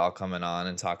appreciate y'all coming on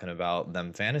and talking about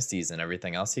Them Fantasies and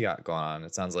everything else you got going on.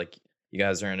 It sounds like you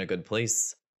guys are in a good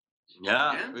place.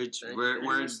 Yeah,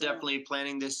 we're definitely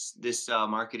planning this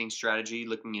marketing strategy,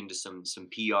 looking into some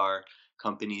PR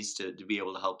companies to be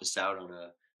able to help us out on a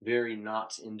very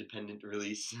not independent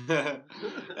release.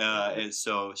 And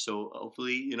so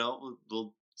hopefully,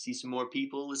 we'll see some more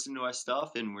people listen to our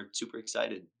stuff, and we're super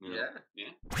excited. Yeah.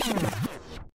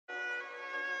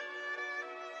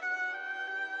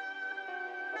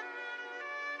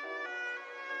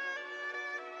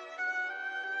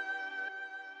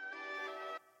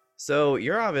 So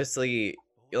you're obviously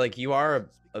you are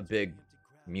a big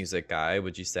music guy,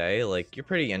 would you say? You're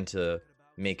pretty into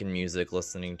making music,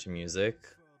 listening to music.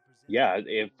 Yeah,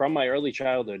 from my early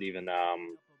childhood, even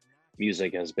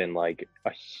music has been a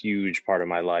huge part of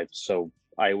my life. So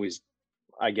I always,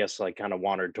 kind of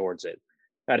wandered towards it.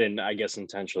 I didn't,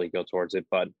 intentionally go towards it,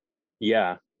 but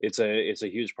yeah, it's a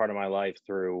huge part of my life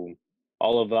through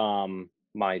all of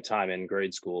my time in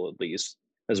grade school, at least,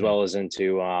 as well as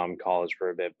into college for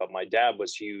a bit. But my dad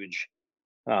was huge.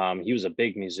 He was a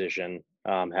big musician,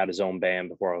 had his own band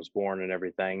before I was born and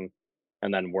everything,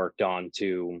 and then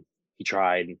he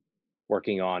tried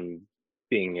working on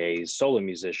being a solo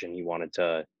musician. He wanted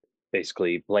to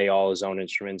basically play all his own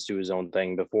instruments, do his own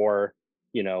thing before,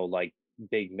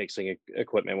 big mixing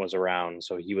equipment was around.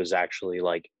 So he was actually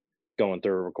going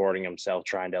through recording himself,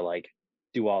 trying to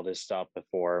do all this stuff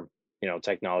before,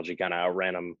 technology kind of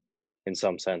outran him in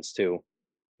some sense too.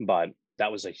 But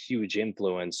that was a huge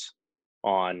influence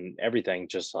on everything,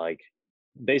 just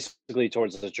basically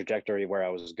towards the trajectory where I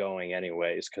was going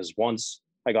anyways. Because once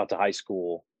I got to high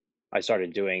school, I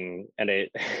started doing, and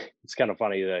it's kind of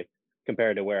funny to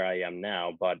compare to where I am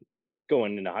now, but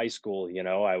going into high school,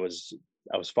 I was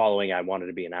following, I wanted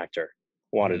to be an actor,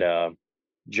 wanted to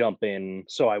jump in.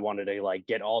 So I wanted to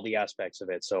get all the aspects of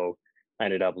it. So I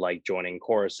ended up joining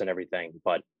chorus and everything.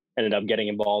 But ended up getting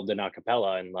involved in a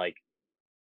cappella and like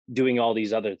doing all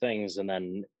these other things. And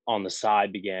then on the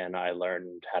side I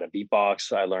learned how to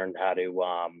beatbox. I learned how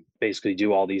to basically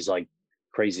do all these like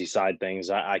crazy side things.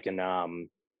 I can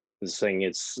this thing,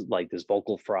 it's like this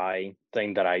vocal fry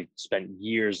thing that I spent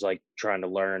years like trying to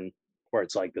learn, where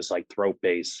it's like this like throat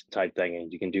bass type thing,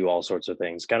 and you can do all sorts of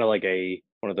things, kind of like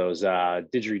one of those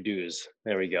didgeridoos.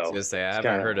 There we go. I was gonna say I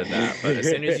haven't heard of that, but as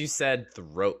soon as you said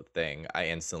throat thing, I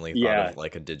instantly thought of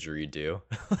like a didgeridoo.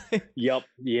 Yep.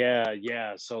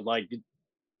 Yeah. So like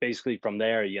basically from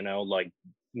there, you know, like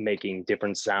making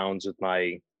different sounds with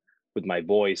my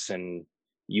voice and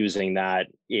using that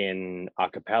in a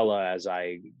cappella as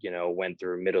I, you know, went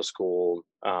through middle school,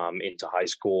 into high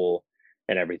school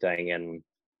and everything. And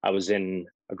I was in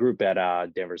a group at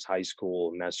Danvers High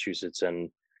School in Massachusetts, and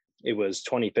it was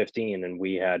 2015, and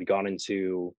we had gone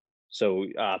into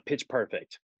Pitch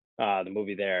Perfect, the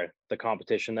movie there, the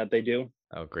competition that they do.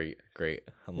 Oh, great.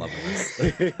 I'm loving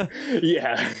this.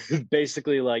 Yeah,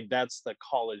 basically like that's the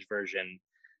college version,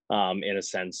 in a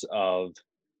sense of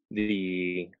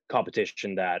the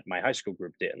competition that my high school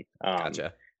group did.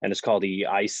 Gotcha. And it's called the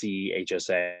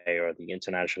ICHSA, or the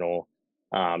International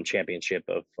Championship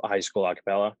of High School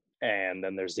Acapella. And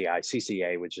then there's the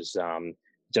ICCA, which is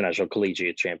International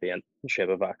Collegiate Championship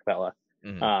of Acapella.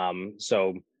 Mm-hmm.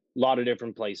 So a lot of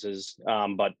different places,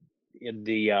 but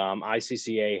the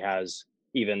ICCA has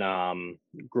even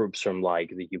groups from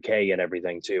like the UK and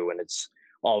everything too, and it's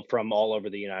all from all over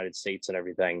the United States and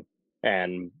everything.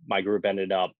 And my group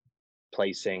ended up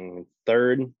placing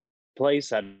third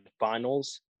place at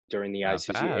finals during the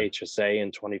ICCHSA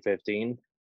in 2015.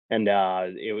 And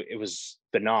it was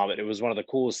phenomenal. It was one of the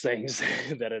coolest things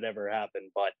that had ever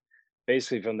happened. But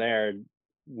basically from there,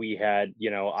 we had,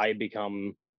 you know, I had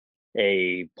become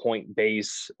a point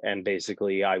bass, and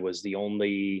basically I was the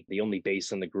only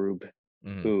bass in the group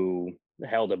who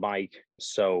held a mic.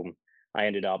 So I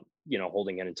ended up, you know,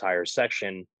 holding an entire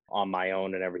section on my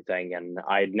own and everything. And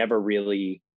I had never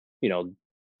really, you know,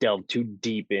 delved too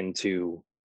deep into,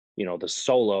 you know, the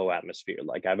solo atmosphere.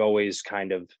 Like I've always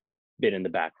kind of been in the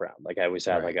background. Like I always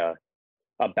had like a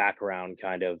background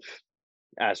kind of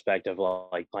aspect of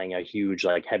like playing a huge,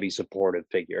 like heavy supportive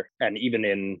figure. And even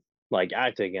in like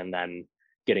acting, and then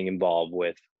getting involved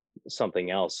with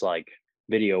something else like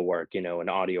video work, you know, and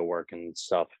audio work and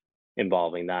stuff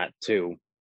involving that too,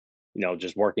 you know,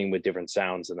 just working with different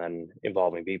sounds, and then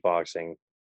involving beatboxing.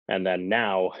 And then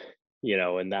now, you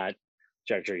know, in that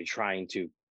trajectory, trying to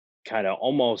kind of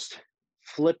almost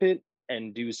flip it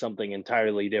and do something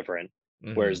entirely different.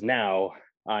 Whereas now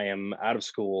I am out of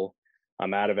school,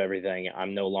 I'm out of everything,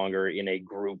 I'm no longer in a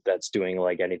group that's doing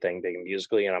like anything big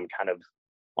musically, and I'm kind of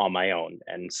on my own.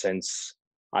 And since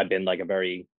I've been like a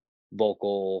very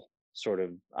vocal sort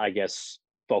of, I guess,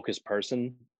 focused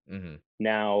person,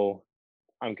 now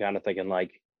I'm kind of thinking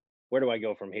like, where do I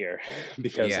go from here?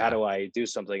 Because how do I do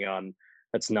something on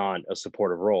that's not a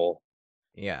supportive role?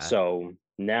 So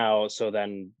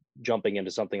then jumping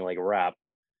into something like rap,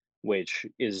 which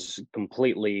is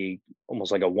completely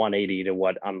almost like a 180 to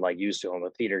what I'm like used to. I'm a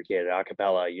theater kid, a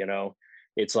cappella, you know,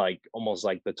 it's like almost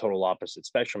like the total opposite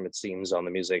spectrum, it seems, on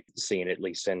the music scene, at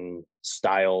least in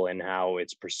style and how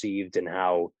it's perceived, and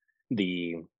how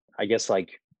I guess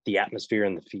like the atmosphere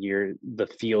and the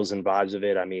feels and vibes of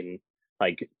it. I mean,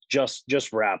 like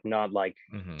just rap, not like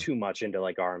too much into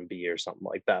like R&B or something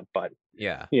like that. But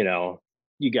you know,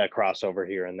 you got crossover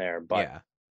here and there, but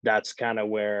that's kind of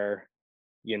where,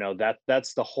 you know,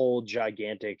 that's the whole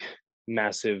gigantic,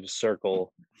 massive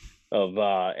circle of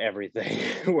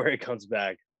everything where it comes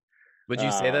back. Would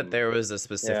you say that there was a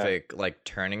specific like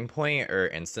turning point or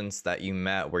instance that you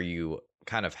met where you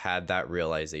kind of had that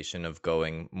realization of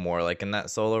going more like in that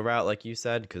solo route, like you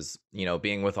said? Because, you know,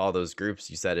 being with all those groups,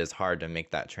 you said is hard to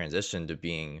make that transition to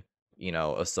being, you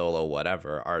know, a solo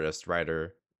whatever, artist,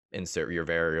 writer, insert your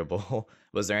variable.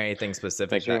 Was there anything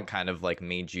specific that kind of like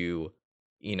made you,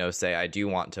 you know, say, I do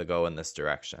want to go in this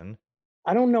direction?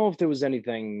 I don't know if there was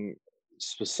anything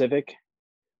specific,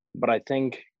 but I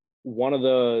think one of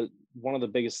the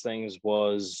biggest things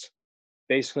was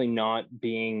basically not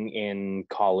being in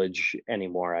college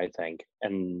anymore, I think,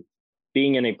 and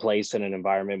being in a place in an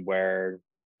environment where,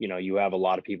 you know, you have a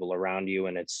lot of people around you,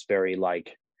 and it's very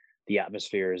like the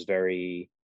atmosphere is very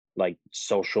like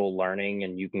social learning,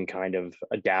 and you can kind of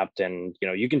adapt, and, you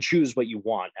know, you can choose what you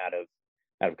want out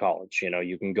of college. You know,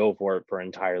 you can go for it for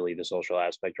entirely the social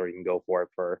aspect, or you can go for it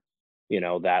for, you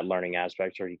know, that learning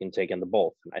aspect, or you can take in the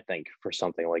both. And I think for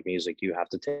something like music, you have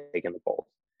to take in the both.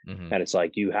 And it's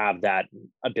like you have that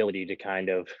ability to kind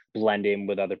of blend in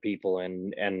with other people,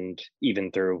 and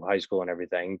even through high school and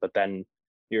everything. But then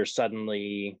you're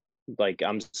suddenly like,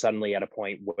 I'm suddenly at a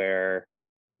point where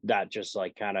that just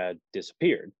like kind of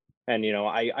disappeared. And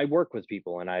I work with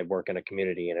people and I work in a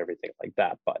community and everything like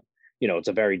that, but it's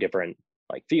a very different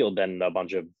like field than a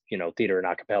bunch of theater and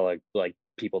acapella like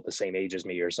people the same age as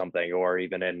me or something, or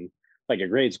even in like a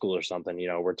grade school or something.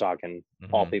 We're talking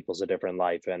all people's a different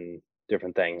life and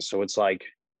different things, so it's like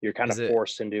you're kind of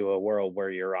forced into a world where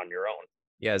you're on your own.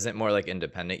 Yeah, is it more like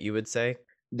independent, you would say?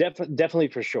 Definitely,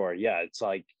 for sure. Yeah, it's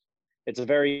like it's a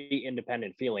very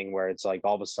independent feeling where it's like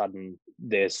all of a sudden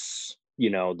this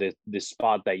this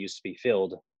spot that used to be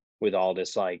filled with all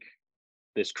this like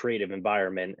this creative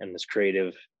environment and this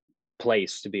creative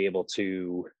place to be able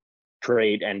to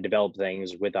create and develop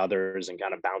things with others and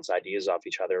kind of bounce ideas off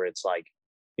each other. It's like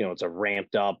it's a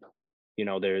ramped up,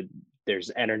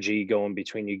 there's energy going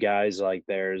between you guys, like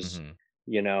there's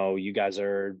you guys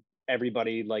are,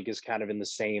 everybody like is kind of in the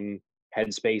same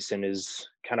headspace and is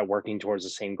kind of working towards the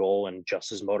same goal and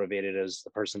just as motivated as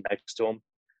the person next to them.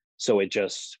 So it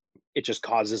just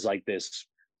causes like this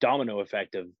domino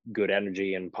effect of good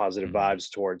energy and positive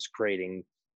vibes towards creating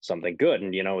something good.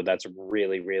 And that's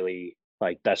really, really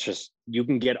like, that's just, you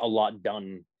can get a lot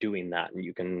done doing that, and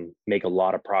you can make a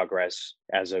lot of progress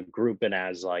as a group and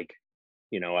as like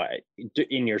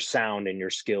in your sound and your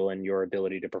skill and your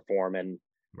ability to perform and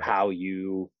how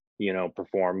you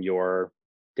perform your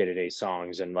day-to-day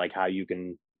songs, and like how you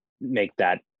can make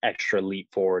that extra leap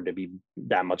forward to be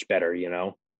that much better.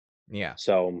 Yeah.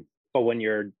 So but when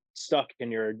you're stuck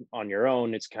and you're on your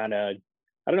own, it's kind of,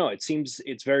 I don't know, it seems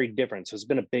it's very different. So it's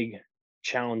been a big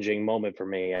challenging moment for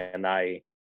me. And I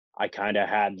kind of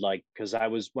had like, because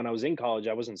when I was in college,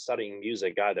 I wasn't studying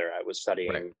music either. I was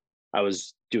studying I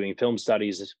was doing film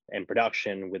studies and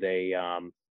production with a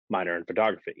minor in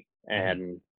photography.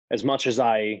 And as much as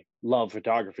I love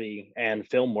photography and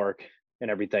film work and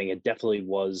everything, it definitely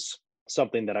was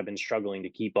something that I've been struggling to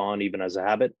keep on even as a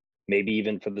habit, maybe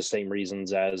even for the same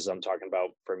reasons as I'm talking about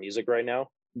for music right now.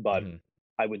 But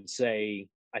I would say,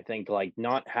 I think like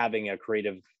not having a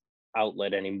creative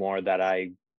outlet anymore that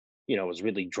I, was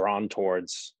really drawn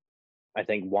towards, I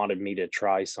think wanted me to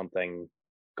try something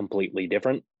completely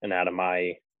different and out of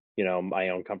my, my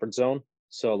own comfort zone.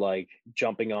 So like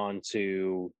jumping on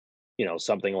to,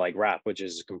 something like rap, which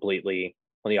is completely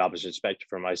on the opposite spectrum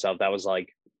for myself, that was like,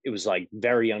 it was like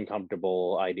very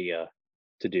uncomfortable idea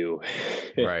to do.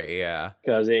 Right. Yeah.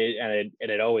 Because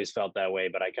it always felt that way,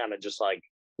 but I kind of just like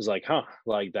was like,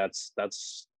 like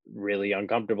that's really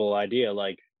uncomfortable idea,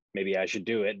 like maybe I should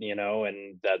do it,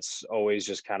 and that's always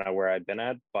just kind of where I've been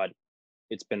at. But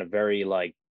it's been a very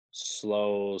like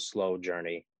slow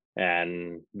journey,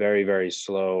 and very, very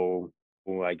slow,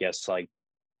 I guess, like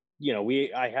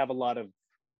I have a lot of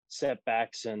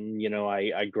setbacks, and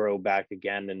I grow back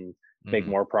again and make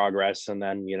more progress, and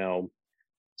then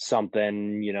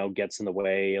something gets in the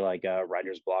way, like a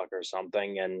writer's block or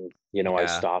something, and I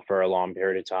stop for a long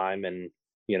period of time, and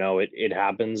it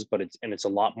happens, but it's a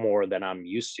lot more than I'm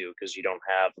used to, because you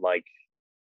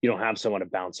don't have someone to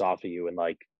bounce off of you and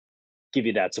like give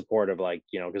you that support of like,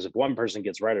 because if one person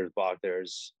gets writer's block,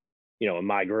 there's in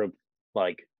my group,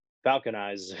 like Falcon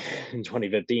Eyes in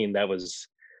 2015,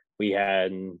 we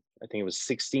had, I think it was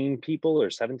 16 people or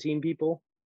 17 people.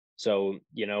 So,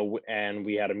 and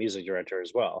we had a music director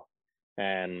as well.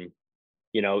 And,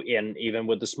 and even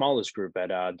with the smallest group at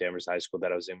Danvers High School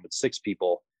that I was in with 6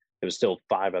 people, there was still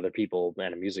 5 other people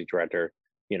and a music director,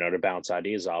 to bounce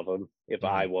ideas off of if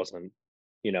I wasn't,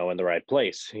 in the right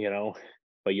place,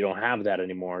 but you don't have that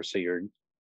anymore.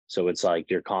 So it's like,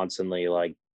 you're constantly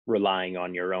like relying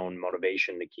on your own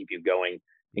motivation to keep you going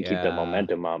and keep the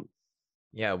momentum up.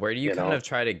 Yeah, where do you kind of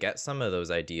try to get some of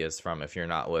those ideas from if you're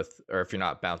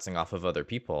not bouncing off of other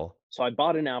people? So I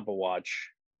bought an Apple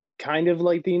Watch, kind of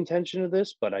like the intention of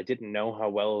this, but I didn't know how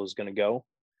well it was going to go.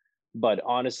 But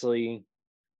honestly,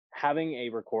 having a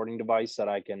recording device that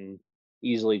I can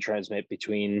easily transmit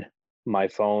between my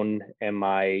phone and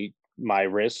my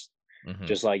wrist,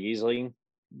 just like easily.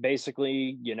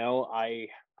 Basically, I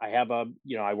have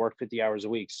I work 50 hours a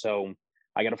week, so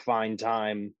I got to find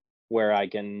time where I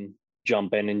can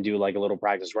jump in and do like a little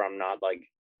practice where I'm not like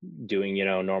doing,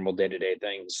 normal day-to-day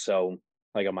things. So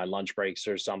like on my lunch breaks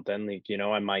or something, like,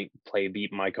 I might play a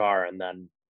beat in my car, and then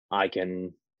I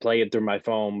can play it through my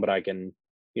phone, but I can,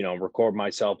 record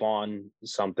myself on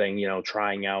something,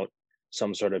 trying out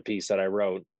some sort of piece that I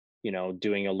wrote,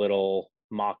 doing a little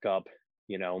mock-up,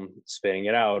 spitting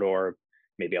it out, or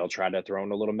maybe I'll try to throw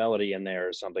in a little melody in there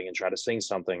or something and try to sing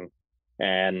something.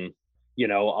 And,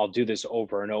 I'll do this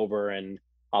over and over, and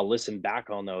I'll listen back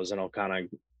on those, and I'll kind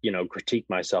of, critique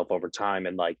myself over time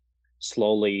and like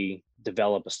slowly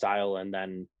develop a style, and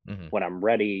then Mhm. when I'm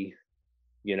ready,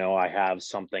 I have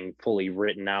something fully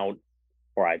written out,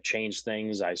 or I've changed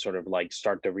things. I sort of like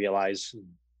start to realize,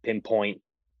 pinpoint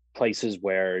places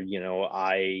where,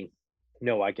 I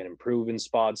know I can improve in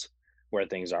spots where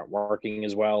things aren't working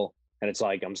as well. And it's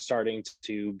like I'm starting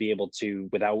to be able to,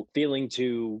 without feeling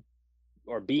too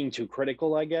or being too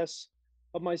critical, I guess,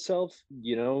 of myself,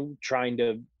 trying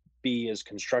to be as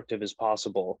constructive as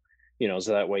possible,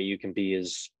 so that way you can be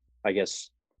as, I guess,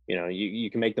 you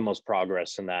can make the most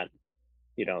progress in that,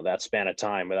 that span of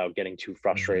time without getting too Mhm.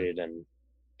 frustrated and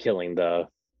killing the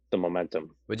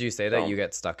momentum. Would you say that So, you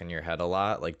get stuck in your head a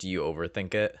lot? Like, do you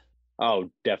overthink it?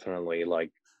 oh, definitely,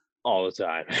 like all the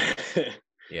time.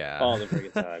 Yeah. All the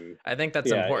freaking time. I think that's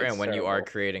Yeah, important it's when you are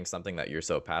terrible. creating something that you're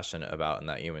so passionate about and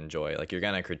that you enjoy. Like, you're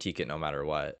gonna critique it no matter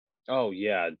what. Oh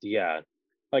yeah, yeah.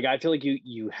 Like I feel like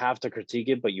you have to critique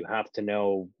it, but you have to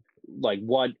know like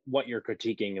what you're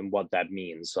critiquing and what that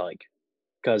means. Like,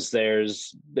 because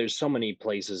there's so many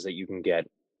places that you can get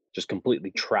just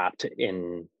completely trapped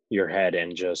in your head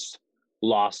and just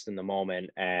lost in the moment,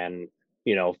 and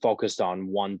focused on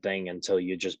one thing until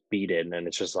you just beat it. And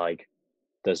it's just like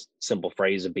this simple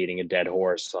phrase of beating a dead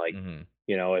horse. Like, Mhm.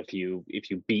 if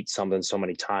you beat something so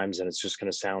many times, and it's just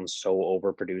going to sound so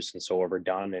overproduced and so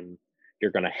overdone, and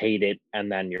you're going to hate it,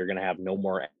 and then you're going to have no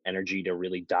more energy to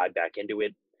really dive back into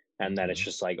it, and then it's Mhm.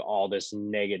 just like all this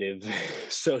negative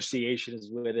associations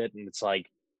with it, and it's like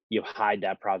you hide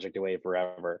that project away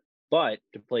forever. But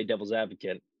to play devil's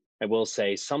advocate, I will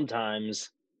say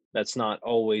sometimes that's not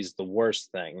always the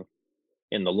worst thing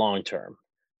in the long term.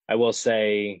 I will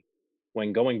say,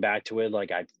 when going back to it,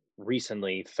 like, I've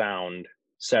recently found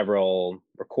several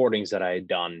recordings that I had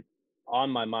done on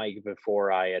my mic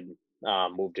before I had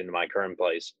moved into my current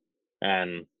place,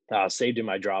 and saved in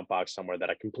my Dropbox somewhere that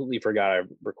I completely forgot I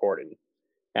recorded.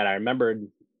 And I remembered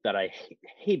that I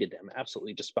hated them,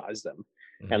 absolutely despised them.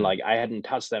 And Mhm. like I hadn't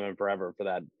touched them in forever for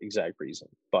that exact reason.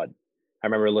 But I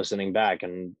remember listening back,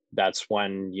 and that's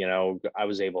when, I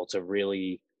was able to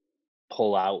really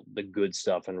pull out the good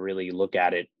stuff and really look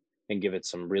at it and give it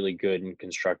some really good and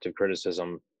constructive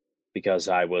criticism, because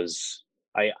I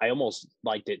almost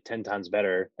liked it 10 times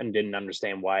better and didn't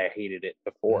understand why I hated it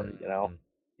before. Mm.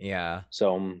 Yeah.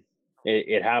 So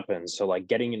it happens. So like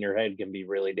getting in your head can be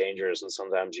really dangerous, and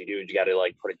sometimes you got to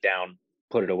like put it down,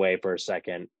 put it away for a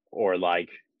second, or like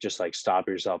just like stop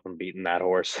yourself from beating that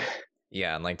horse.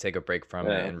 Yeah, and like take a break from it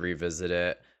Yeah. and revisit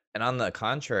it. And on the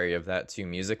contrary of that too,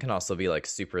 music can also be like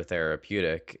super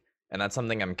therapeutic. And that's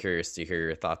something I'm curious to hear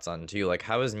your thoughts on too. Like,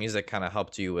 how has music kind of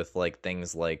helped you with like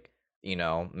things like,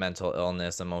 mental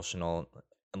illness, emotional,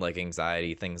 like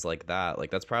anxiety, things like that?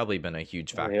 Like, that's probably been a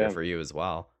huge Oh factor yeah. for you as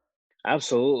well.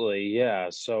 Absolutely, yeah.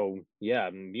 So, yeah,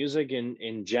 music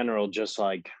in general, just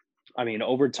like, I mean,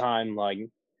 over time, like,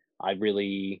 I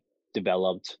really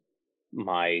developed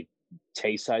my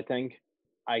taste, I think.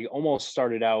 I almost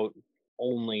started out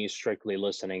only strictly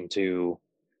listening to,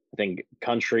 I think,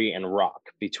 country and rock,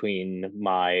 between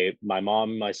my mom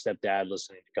and my stepdad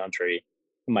listening to country,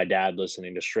 and my dad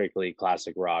listening to strictly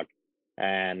classic rock.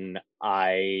 And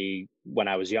when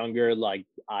I was younger, like,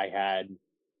 I had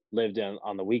lived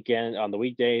on the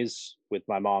weekdays with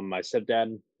my mom and my stepdad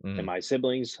and Mm. my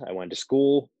siblings. I went to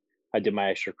school. I did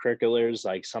my extracurriculars,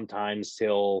 like sometimes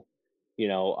till,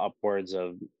 upwards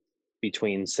of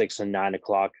between 6 and 9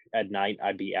 o'clock at night.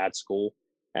 I'd be at school,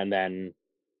 and then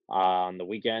on the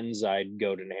weekends I'd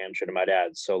go to New Hampshire to my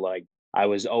dad's. So like I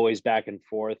was always back and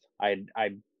forth. I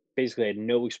basically had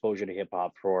no exposure to hip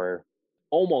hop for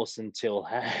almost until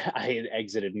I had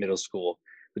exited middle school,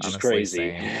 which is Honestly, crazy.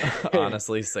 same.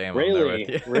 Honestly, same. I'm there with Really,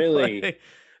 you. really. Like,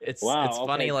 it's Wow.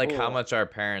 funny Okay. like how Cool. much our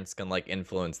parents can like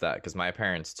influence that because my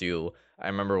parents too. I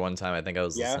remember one time I think I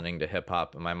was Yeah. listening to hip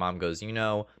hop and my mom goes,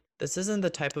 this isn't the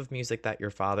type of music that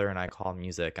your father and I call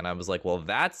music. And I was like, well,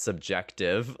 that's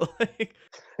subjective. Like,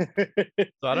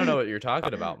 so I don't know what you're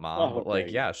talking about, mom, Oh, but like,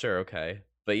 okay. yeah, sure, okay.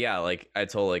 But yeah, like I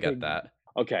totally get that.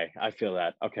 Okay, I feel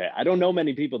that. Okay, I don't know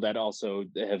many people that also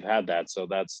have had that, so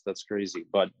that's crazy.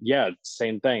 But yeah,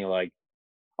 same thing. Like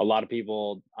a lot of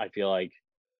people, I feel like,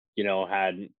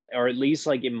 had, or at least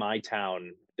like in my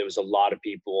town, there was a lot of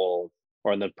people,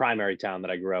 or in the primary town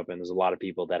that I grew up in, there's a lot of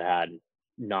people that had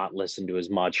not listened to as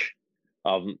much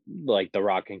of like the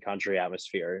rock and country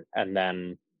atmosphere, and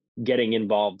then getting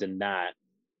involved in that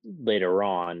later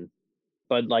on,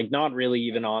 but like not really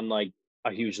even on like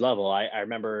a huge level. I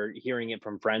remember hearing it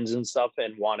from friends and stuff,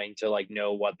 and wanting to like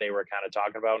know what they were kind of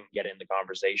talking about and get in the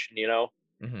conversation.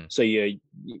 Hmm. So you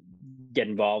get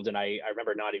involved, and I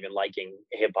remember not even liking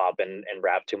hip hop and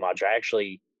rap too much. I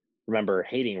actually remember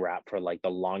hating rap for like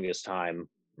the longest time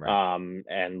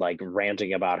and like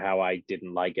ranting about how I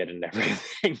didn't like it and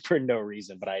everything for no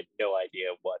reason, but I had no idea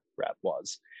what rap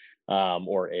was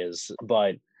or is.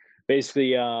 But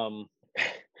basically,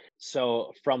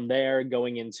 so from there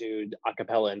going into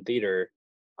acapella and theater,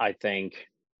 I think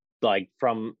like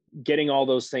from getting all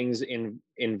those things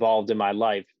involved in my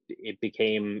life, it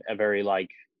became a very like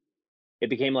it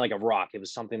became like a rock. It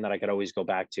was something that I could always go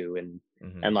back to,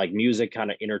 and like music kind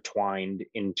of intertwined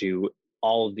into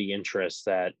all of the interests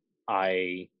that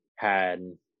I had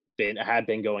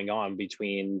been going on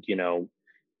between, you know,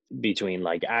 between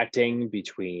like acting,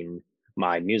 between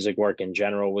my music work in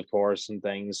general with chorus and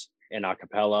things, and a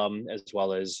cappella, as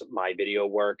well as my video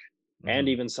work, and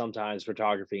even sometimes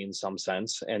photography in some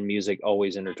sense, and music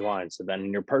always intertwines. So then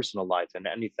in your personal life and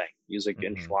anything, music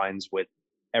intertwines with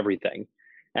everything.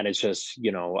 And it's just,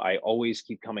 you know, I always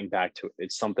keep coming back to it.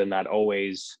 It's something that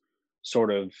always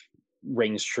sort of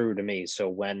rings true to me. So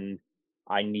when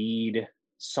I need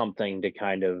something to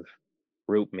kind of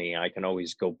root me, I can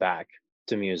always go back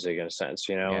to music in a sense,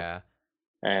 you know? Yeah.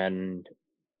 And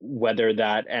whether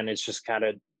that, and it's just kind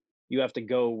of, you have to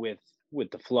go with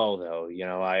the flow though. You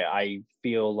know, I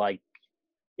feel like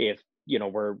if, you know,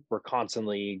 we're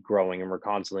constantly growing and we're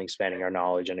constantly expanding our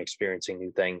knowledge and experiencing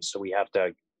new things. So we have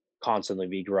to constantly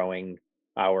be growing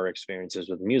our experiences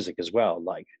with music as well.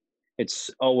 Like it's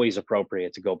always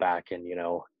appropriate to go back and, you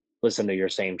know, listen to your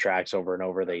same tracks over and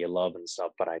over that you love and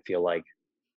stuff. But I feel like,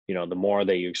 you know, the more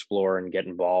that you explore and get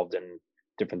involved in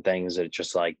different things, it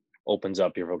just like opens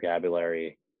up your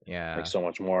vocabulary like so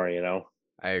much more, you know?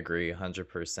 I agree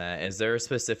 100%. Is there a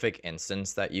specific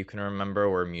instance that you can remember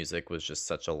where music was just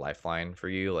such a lifeline for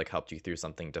you, like helped you through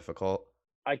something difficult?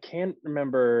 I can't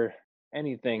remember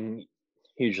anything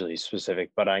hugely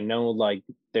specific, but I know like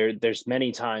there's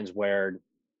many times where,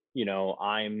 you know,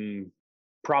 I'm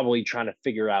probably trying to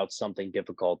figure out something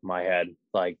difficult in my head,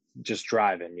 like just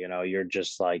driving, you know, you're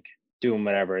just like doing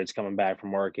whatever. It's coming back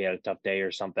from work, you had a tough day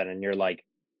or something, and you're like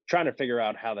trying to figure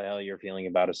out how the hell you're feeling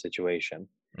about a situation.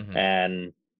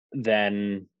 And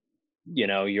then, you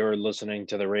know, you're listening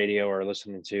to the radio or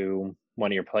listening to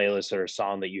one of your playlists or a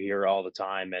song that you hear all the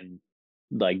time, and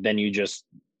like then you just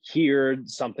hear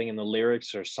something in the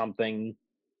lyrics or something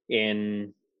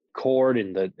in chord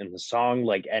in the song,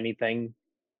 like anything,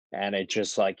 and it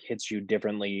just like hits you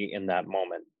differently in that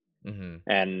moment.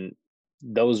 And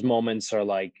those moments are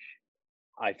like,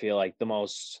 I feel like the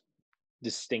most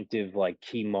distinctive like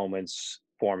key moments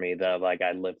for me that like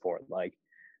I live for, like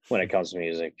when it comes to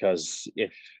music. Because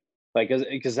if like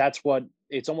because that's what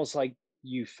it's almost like,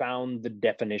 you found the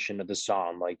definition of the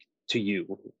song, like to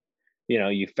you, you know,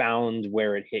 you found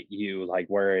where it hit you, like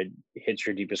where it hits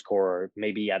your deepest core,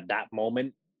 maybe at that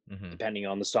moment, depending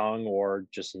on the song, or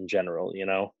just in general, you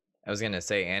know. I was gonna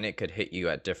say, and it could hit you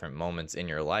at different moments in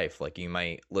your life. Like you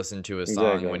might listen to a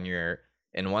song when you're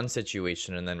in one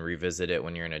situation and then revisit it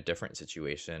when you're in a different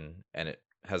situation, and it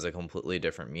has a completely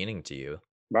different meaning to you.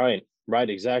 Right,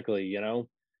 exactly. You know,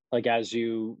 like as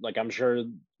you like, I'm sure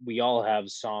we all have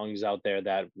songs out there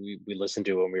that we listened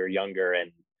to when we were younger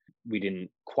and we didn't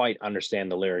quite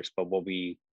understand the lyrics, but what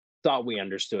we thought we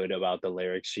understood about the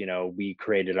lyrics, you know, we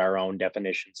created our own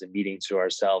definitions and meanings to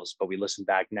ourselves. But we listen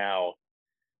back now,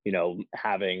 you know,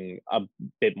 having a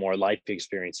bit more life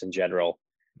experience in general,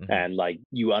 and like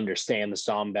you understand the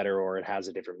song better, or it has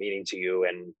a different meaning to you.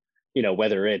 And you know,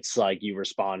 whether it's like you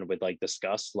respond with like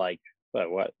disgust, like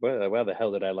what where the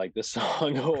hell did I like this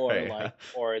song, or like,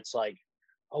 or it's like,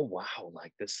 oh wow,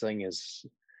 like this thing is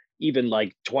even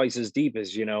like twice as deep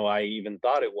as, you know, I even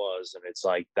thought it was, and it's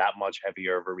like that much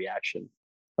heavier of a reaction.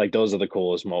 Like those are the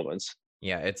coolest moments.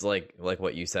 Yeah, it's like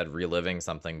what you said, reliving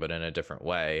something but in a different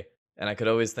way. And I could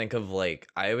always think of like,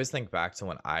 I always think back to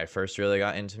when I first really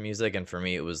got into music, and for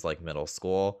me it was like middle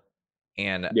school.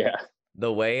 And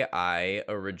the way I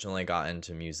originally got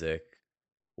into music,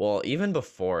 well, even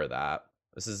before that,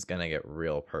 this is gonna get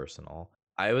real personal.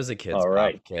 I was a Kids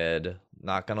Bop kid,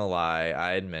 not gonna lie,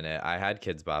 I admit it. I had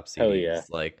Kids Bop CDs. Hell yeah.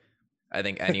 Like I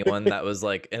think anyone that was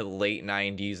like a late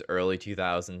 90s, early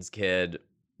 2000s kid,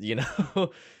 you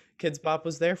know, Kids Bop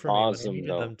was there for me when I needed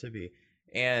them to be.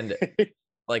 And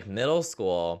like middle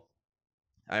school,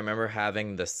 I remember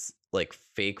having this like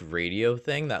fake radio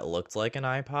thing that looked like an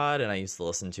iPod, and I used to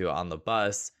listen to it on the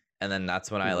bus. And then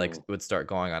that's when I like would start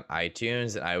going on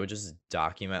iTunes, and I would just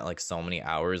document like so many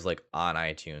hours like on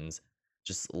iTunes,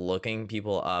 just looking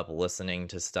people up, listening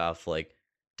to stuff, like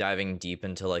diving deep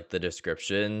into like the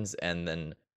descriptions. And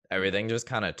then everything just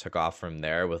kind of took off from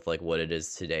there with like what it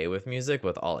is today with music,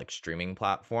 with all like streaming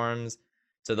platforms,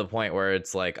 to the point where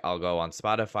it's like I'll go on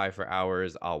Spotify for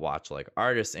hours, I'll watch like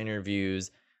artist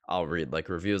interviews, I'll read like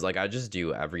reviews, like I just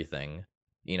do everything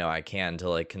I can to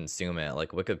like consume it.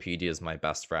 Like Wikipedia is my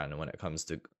best friend when it comes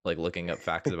to like looking up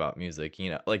facts about music.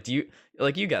 Like you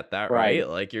get that, Right. right?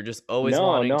 Like you're just always No,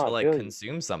 wanting no, to I like feel you.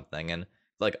 consume something and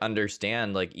like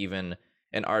understand like even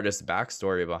an artist's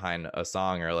backstory behind a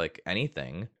song or like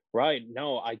anything. Right.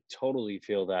 No, I totally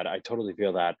feel that. I totally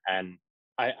feel that. And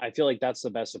I feel like that's the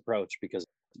best approach because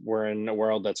we're in a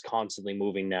world that's constantly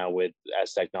moving now with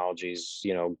as technology's,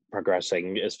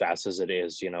 progressing as fast as it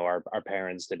is. Our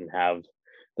parents didn't have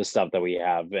the stuff that we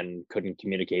have and couldn't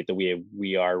communicate the way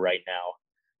we are right now.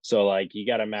 So like you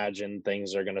gotta imagine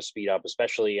things are gonna speed up,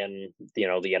 especially in the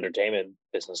entertainment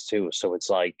business too. So it's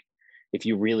like if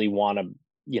you really wanna,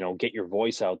 get your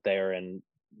voice out there and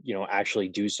actually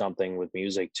do something with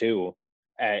music too,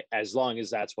 as long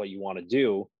as that's what you want to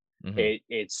do, Hmm.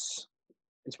 it's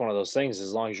one of those things.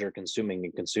 As long as you're consuming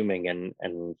and consuming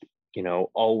and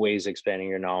always expanding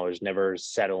your knowledge, never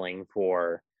settling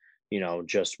for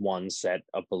just one set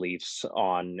of beliefs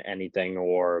on anything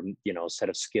or set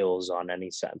of skills on any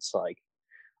sense. Like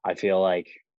I feel like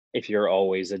if you're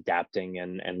always adapting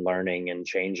and learning and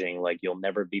changing, like you'll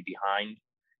never be behind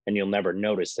and you'll never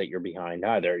notice that you're behind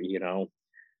either.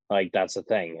 Like that's the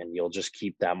thing, and you'll just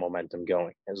keep that momentum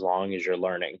going as long as you're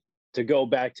learning. To go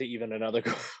back to even another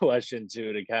question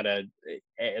too, to kind of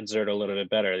answer it a little bit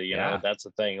better, Yeah. that's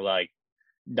the thing. Like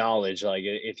knowledge, like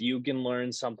if you can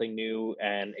learn something new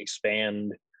and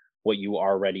expand what you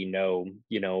already know,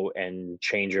 and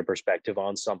change your perspective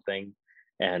on something,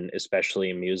 and especially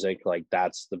in music, like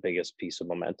that's the biggest piece of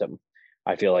momentum.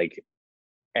 I feel like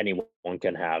anyone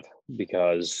can have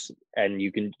because and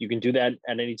you can do that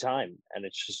at any time and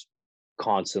it's just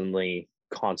constantly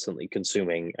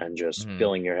consuming and just Hmm.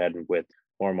 filling your head with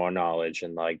more and more knowledge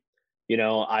and like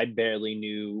I barely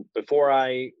knew before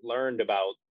I learned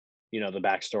about the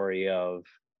backstory of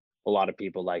a lot of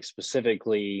people, like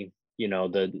specifically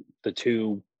the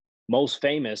two most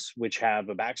famous, which have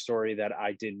a backstory that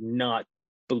I did not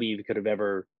believe could have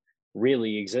ever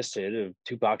really existed, of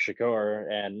Tupac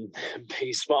Shakur and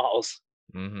Biggie Smalls.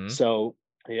 Hmm. So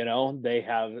they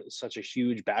have such a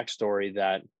huge backstory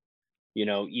that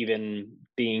even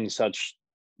being such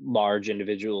large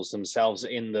individuals themselves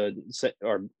in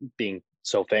or being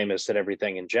so famous at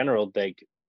everything in general, they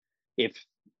if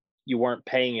you weren't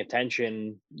paying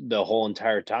attention the whole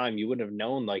entire time, you wouldn't have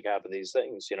known like half of these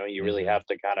things. You really Hmm. have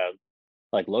to kind of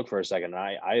like look for a second.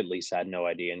 I at least had no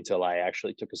idea until I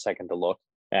actually took a second to look.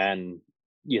 And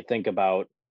you think about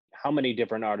how many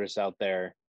different artists out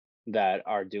there that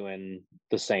are doing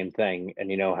the same thing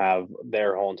and have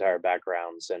their whole entire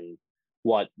backgrounds and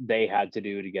what they had to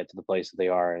do to get to the place that they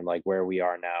are and like where we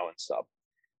are now and stuff.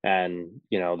 And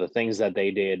the things that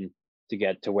they did to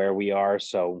get to where we are.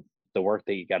 So the work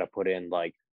that you got to put in,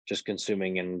 like just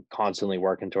consuming and constantly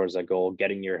working towards that goal,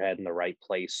 getting your head in the right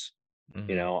place. Hmm.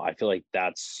 I feel like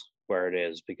that's where it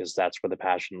is because that's where the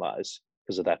passion lies.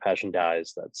 Because if that passion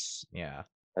dies, Yeah.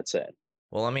 that's it.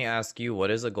 Well, let me ask you, what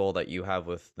is a goal that you have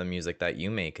with the music that you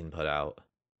make and put out?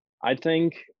 I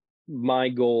think my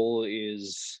goal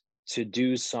is to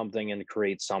do something and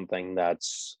create something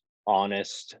that's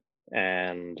honest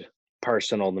and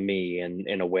personal to me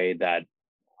in a way that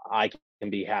I can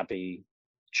be happy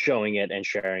showing it and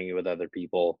sharing it with other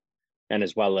people. And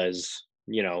as well as,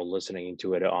 listening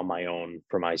to it on my own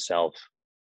for myself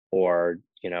or,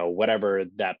 whatever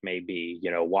that may be,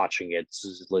 watching it,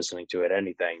 listening to it,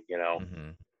 anything.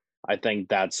 Hmm. I think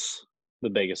that's the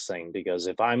biggest thing because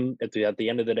if I'm at the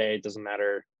end of the day, it doesn't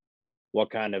matter what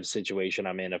kind of situation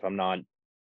I'm in. If I'm not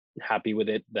happy with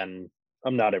it, then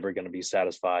I'm not ever going to be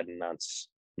satisfied. And that's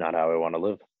not how I want to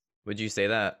live. Would you say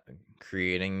that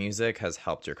creating music has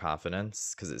helped your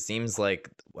confidence? Because it seems like,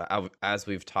 as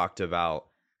we've talked about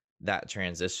that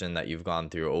transition that you've gone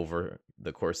through over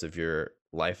the course of your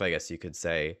life, I guess you could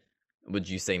say, would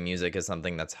you say music is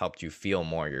something that's helped you feel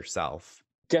more yourself?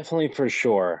 Definitely for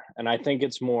sure. And I think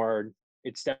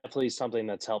it's definitely something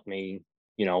that's helped me,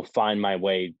 find my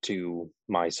way to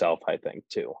myself, I think,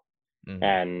 too. Hmm.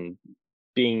 And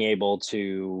being able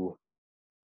to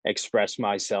express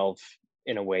myself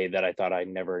in a way that I thought I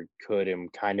never could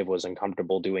and kind of was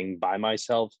uncomfortable doing by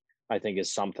myself, I think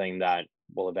is something that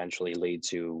will eventually lead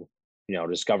to,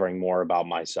 discovering more about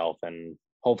myself and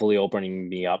hopefully opening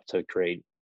me up to create,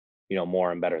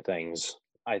 more and better things.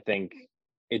 I think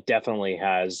it definitely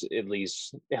has at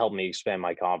least helped me expand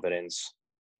my confidence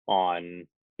on,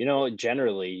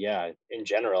 generally, yeah, in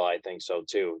general, I think so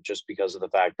too, just because of the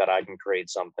fact that I can create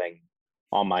something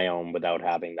on my own without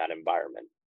having that environment.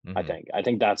 Hmm. I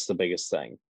think that's the biggest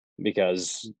thing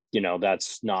because,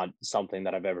 that's not something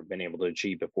that I've ever been able to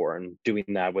achieve before. And doing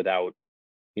that without,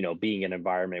 being in an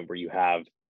environment where you have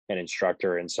an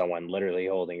instructor and someone literally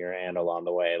holding your hand along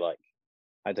the way. Like,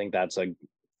 I think that's an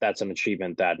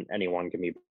achievement that anyone can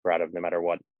be proud of, no matter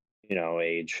what,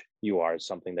 age you are. It's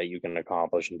something that you can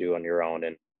accomplish and do on your own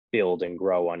and build and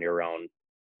grow on your own,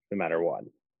 no matter what.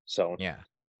 So Yeah.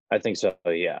 I think so.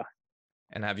 Yeah.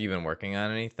 And have you been working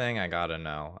on anything? I gotta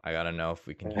know if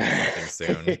we can hear something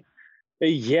soon.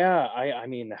 Yeah, I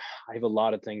mean, I have a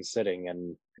lot of things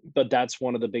sitting, but that's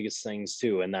one of the biggest things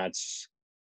too, and that's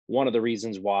one of the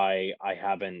reasons why I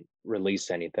haven't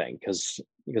released anything, because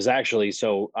actually,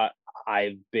 so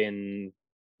I've been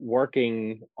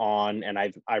working on, and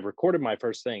I recorded my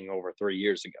first thing over 3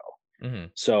 years ago. Mm-hmm.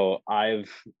 So I've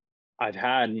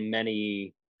had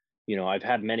many, I've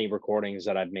had many recordings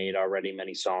that I've made already,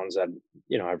 many songs that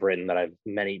I've written, that I've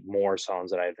many more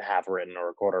songs that I have written or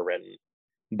recorded written,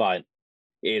 but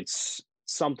it's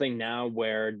something now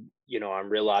where I'm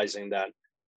realizing that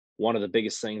one of the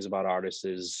biggest things about artists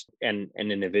is an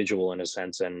individual, in a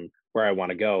sense, and where I want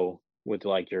to go with,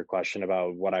 like, your question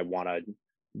about what I want to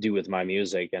do with my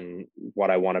music and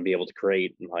what I want to be able to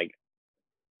create. And, like,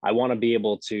 I want to be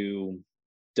able to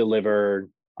deliver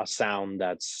a sound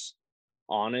that's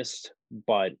honest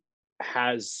but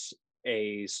has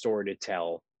a story to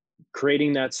tell,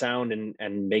 creating that sound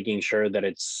and making sure that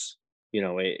it's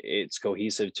it's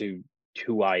cohesive to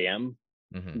who I am.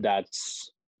 Mm-hmm.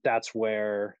 That's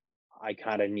where I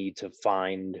kind of need to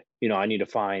find, I need to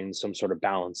find some sort of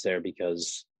balance there,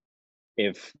 because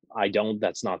if I don't,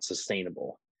 that's not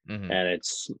sustainable. Mm-hmm. And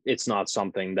it's not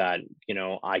something that,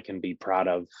 I can be proud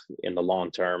of in the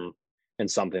long term,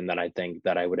 and something that I think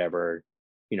that I would ever,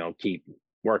 keep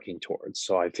working towards.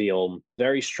 So I feel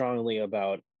very strongly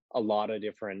about a lot of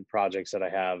different projects that I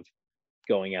have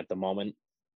going at the moment,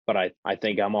 but I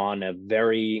think I'm on a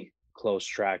very close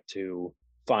track to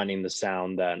finding the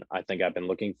sound that I think I've been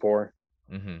looking for.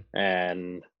 Mm-hmm.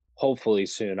 And hopefully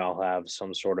soon I'll have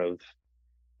some sort of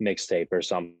mixtape or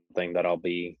something that I'll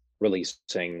be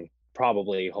releasing,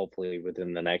 hopefully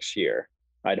within the next year,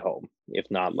 I'd hope, if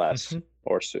not less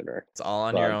or sooner. It's all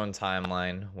on your own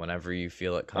timeline. Whenever you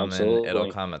feel it coming, Absolutely.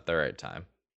 It'll come at the right time.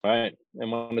 Right.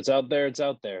 And when it's out there, it's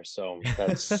out there. So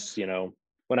that's,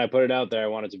 when I put it out there, I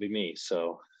want it to be me.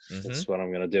 So that's what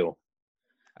I'm going to do.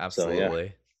 Absolutely. So, yeah.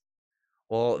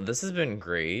 Well, this has been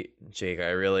great, Jake.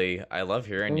 I love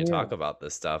hearing you talk about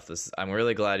this stuff. I'm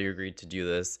really glad you agreed to do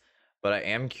this, but I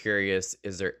am curious,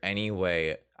 is there any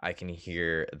way I can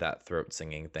hear that throat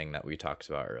singing thing that we talked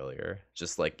about earlier?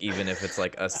 Just like, even if it's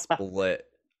like a split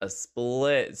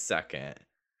second.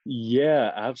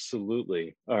 Yeah,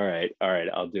 absolutely. All right.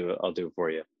 I'll do it for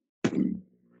you.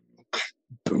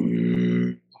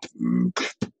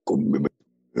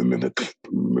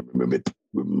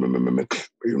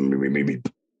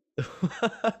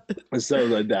 So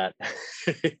like that.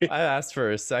 I asked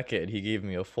for a second. He gave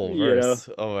me a full verse.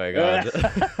 Oh my god.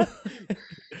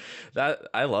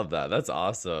 I love that. That's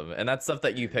awesome. And that's stuff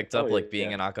that you picked up, like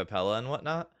being an acapella and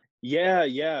whatnot.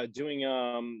 Yeah, doing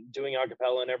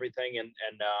acapella and everything, and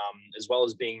as well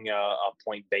as being a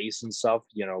point bass and stuff.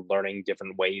 Learning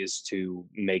different ways to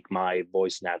make my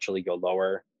voice naturally go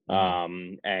lower,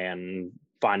 and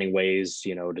finding ways,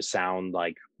 to sound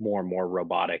like more and more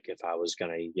robotic if I was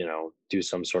gonna, do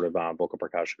some sort of vocal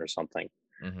percussion or something.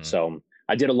 Mm-hmm. So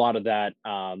I did a lot of that,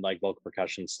 like vocal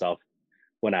percussion stuff,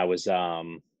 when I was out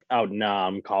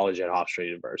in college at Hofstra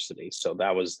University. So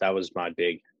that was my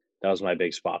big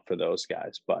spot for those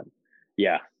guys. But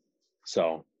yeah,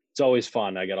 so it's always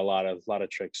fun. I got a lot of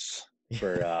tricks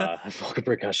for vocal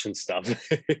percussion stuff.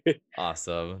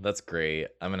 Awesome. That's great.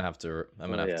 I'm gonna have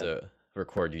to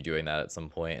record you doing that at some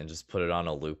point and just put it on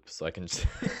a loop so I can just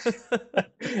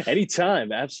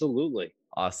Anytime. Absolutely.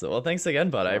 Awesome. Well, thanks again,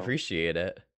 bud. I appreciate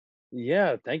it.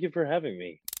 Yeah, thank you for having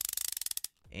me.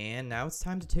 And now it's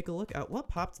time to take a look at what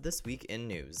popped this week in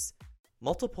news.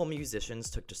 Multiple musicians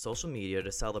took to social media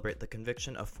to celebrate the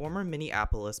conviction of former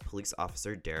Minneapolis police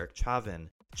officer Derek Chauvin.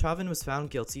 Chauvin was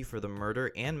found guilty for the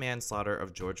murder and manslaughter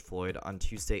of George Floyd on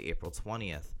Tuesday, April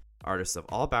 20th. Artists of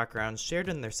all backgrounds shared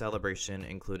in their celebration,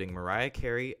 including Mariah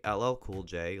Carey, LL Cool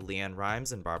J, LeAnn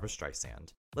Rimes, and Barbra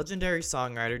Streisand. Legendary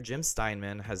songwriter Jim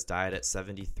Steinman has died at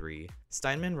 73.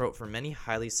 Steinman wrote for many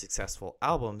highly successful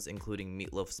albums, including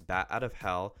Meatloaf's Bat Out of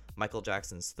Hell, Michael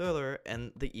Jackson's Thriller,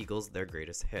 and the Eagles' Their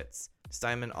Greatest Hits.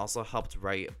 Steinman also helped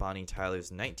write Bonnie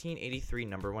Tyler's 1983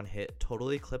 #1 hit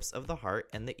Total Eclipse of the Heart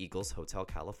and the Eagles' Hotel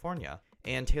California.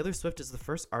 And Taylor Swift is the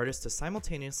first artist to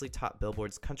simultaneously top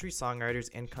Billboard's Country Songwriters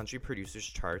and Country Producers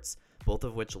charts, both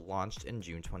of which launched in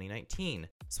June 2019.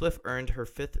 Swift earned her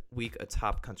 5th week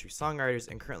atop Country Songwriters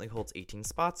and currently holds 18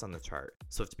 spots on the chart.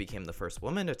 Swift became the first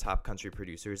woman to top Country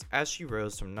Producers as she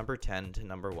rose from number 10 to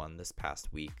number 1 this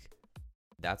past week.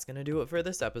 That's going to do it for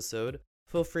this episode.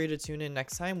 Feel free to tune in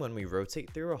next time when we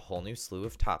rotate through a whole new slew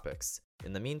of topics.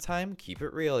 In the meantime, keep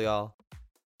it real, y'all.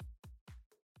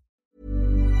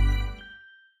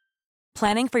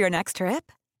 Planning for your next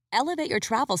trip? Elevate your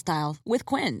travel style with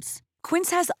Quince.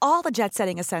 Quince has all the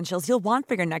jet-setting essentials you'll want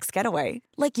for your next getaway,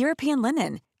 like European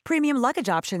linen, premium luggage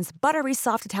options, buttery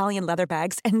soft Italian leather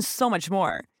bags, and so much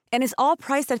more. And is all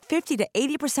priced at 50 to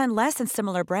 80% less than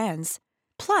similar brands.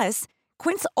 Plus,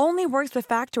 Quince only works with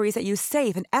factories that use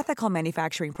safe and ethical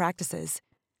manufacturing practices.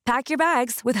 Pack your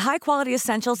bags with high-quality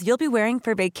essentials you'll be wearing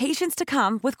for vacations to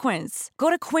come with Quince.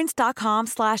 Go to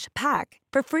quince.com/pack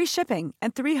for free shipping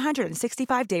and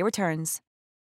 365-day returns.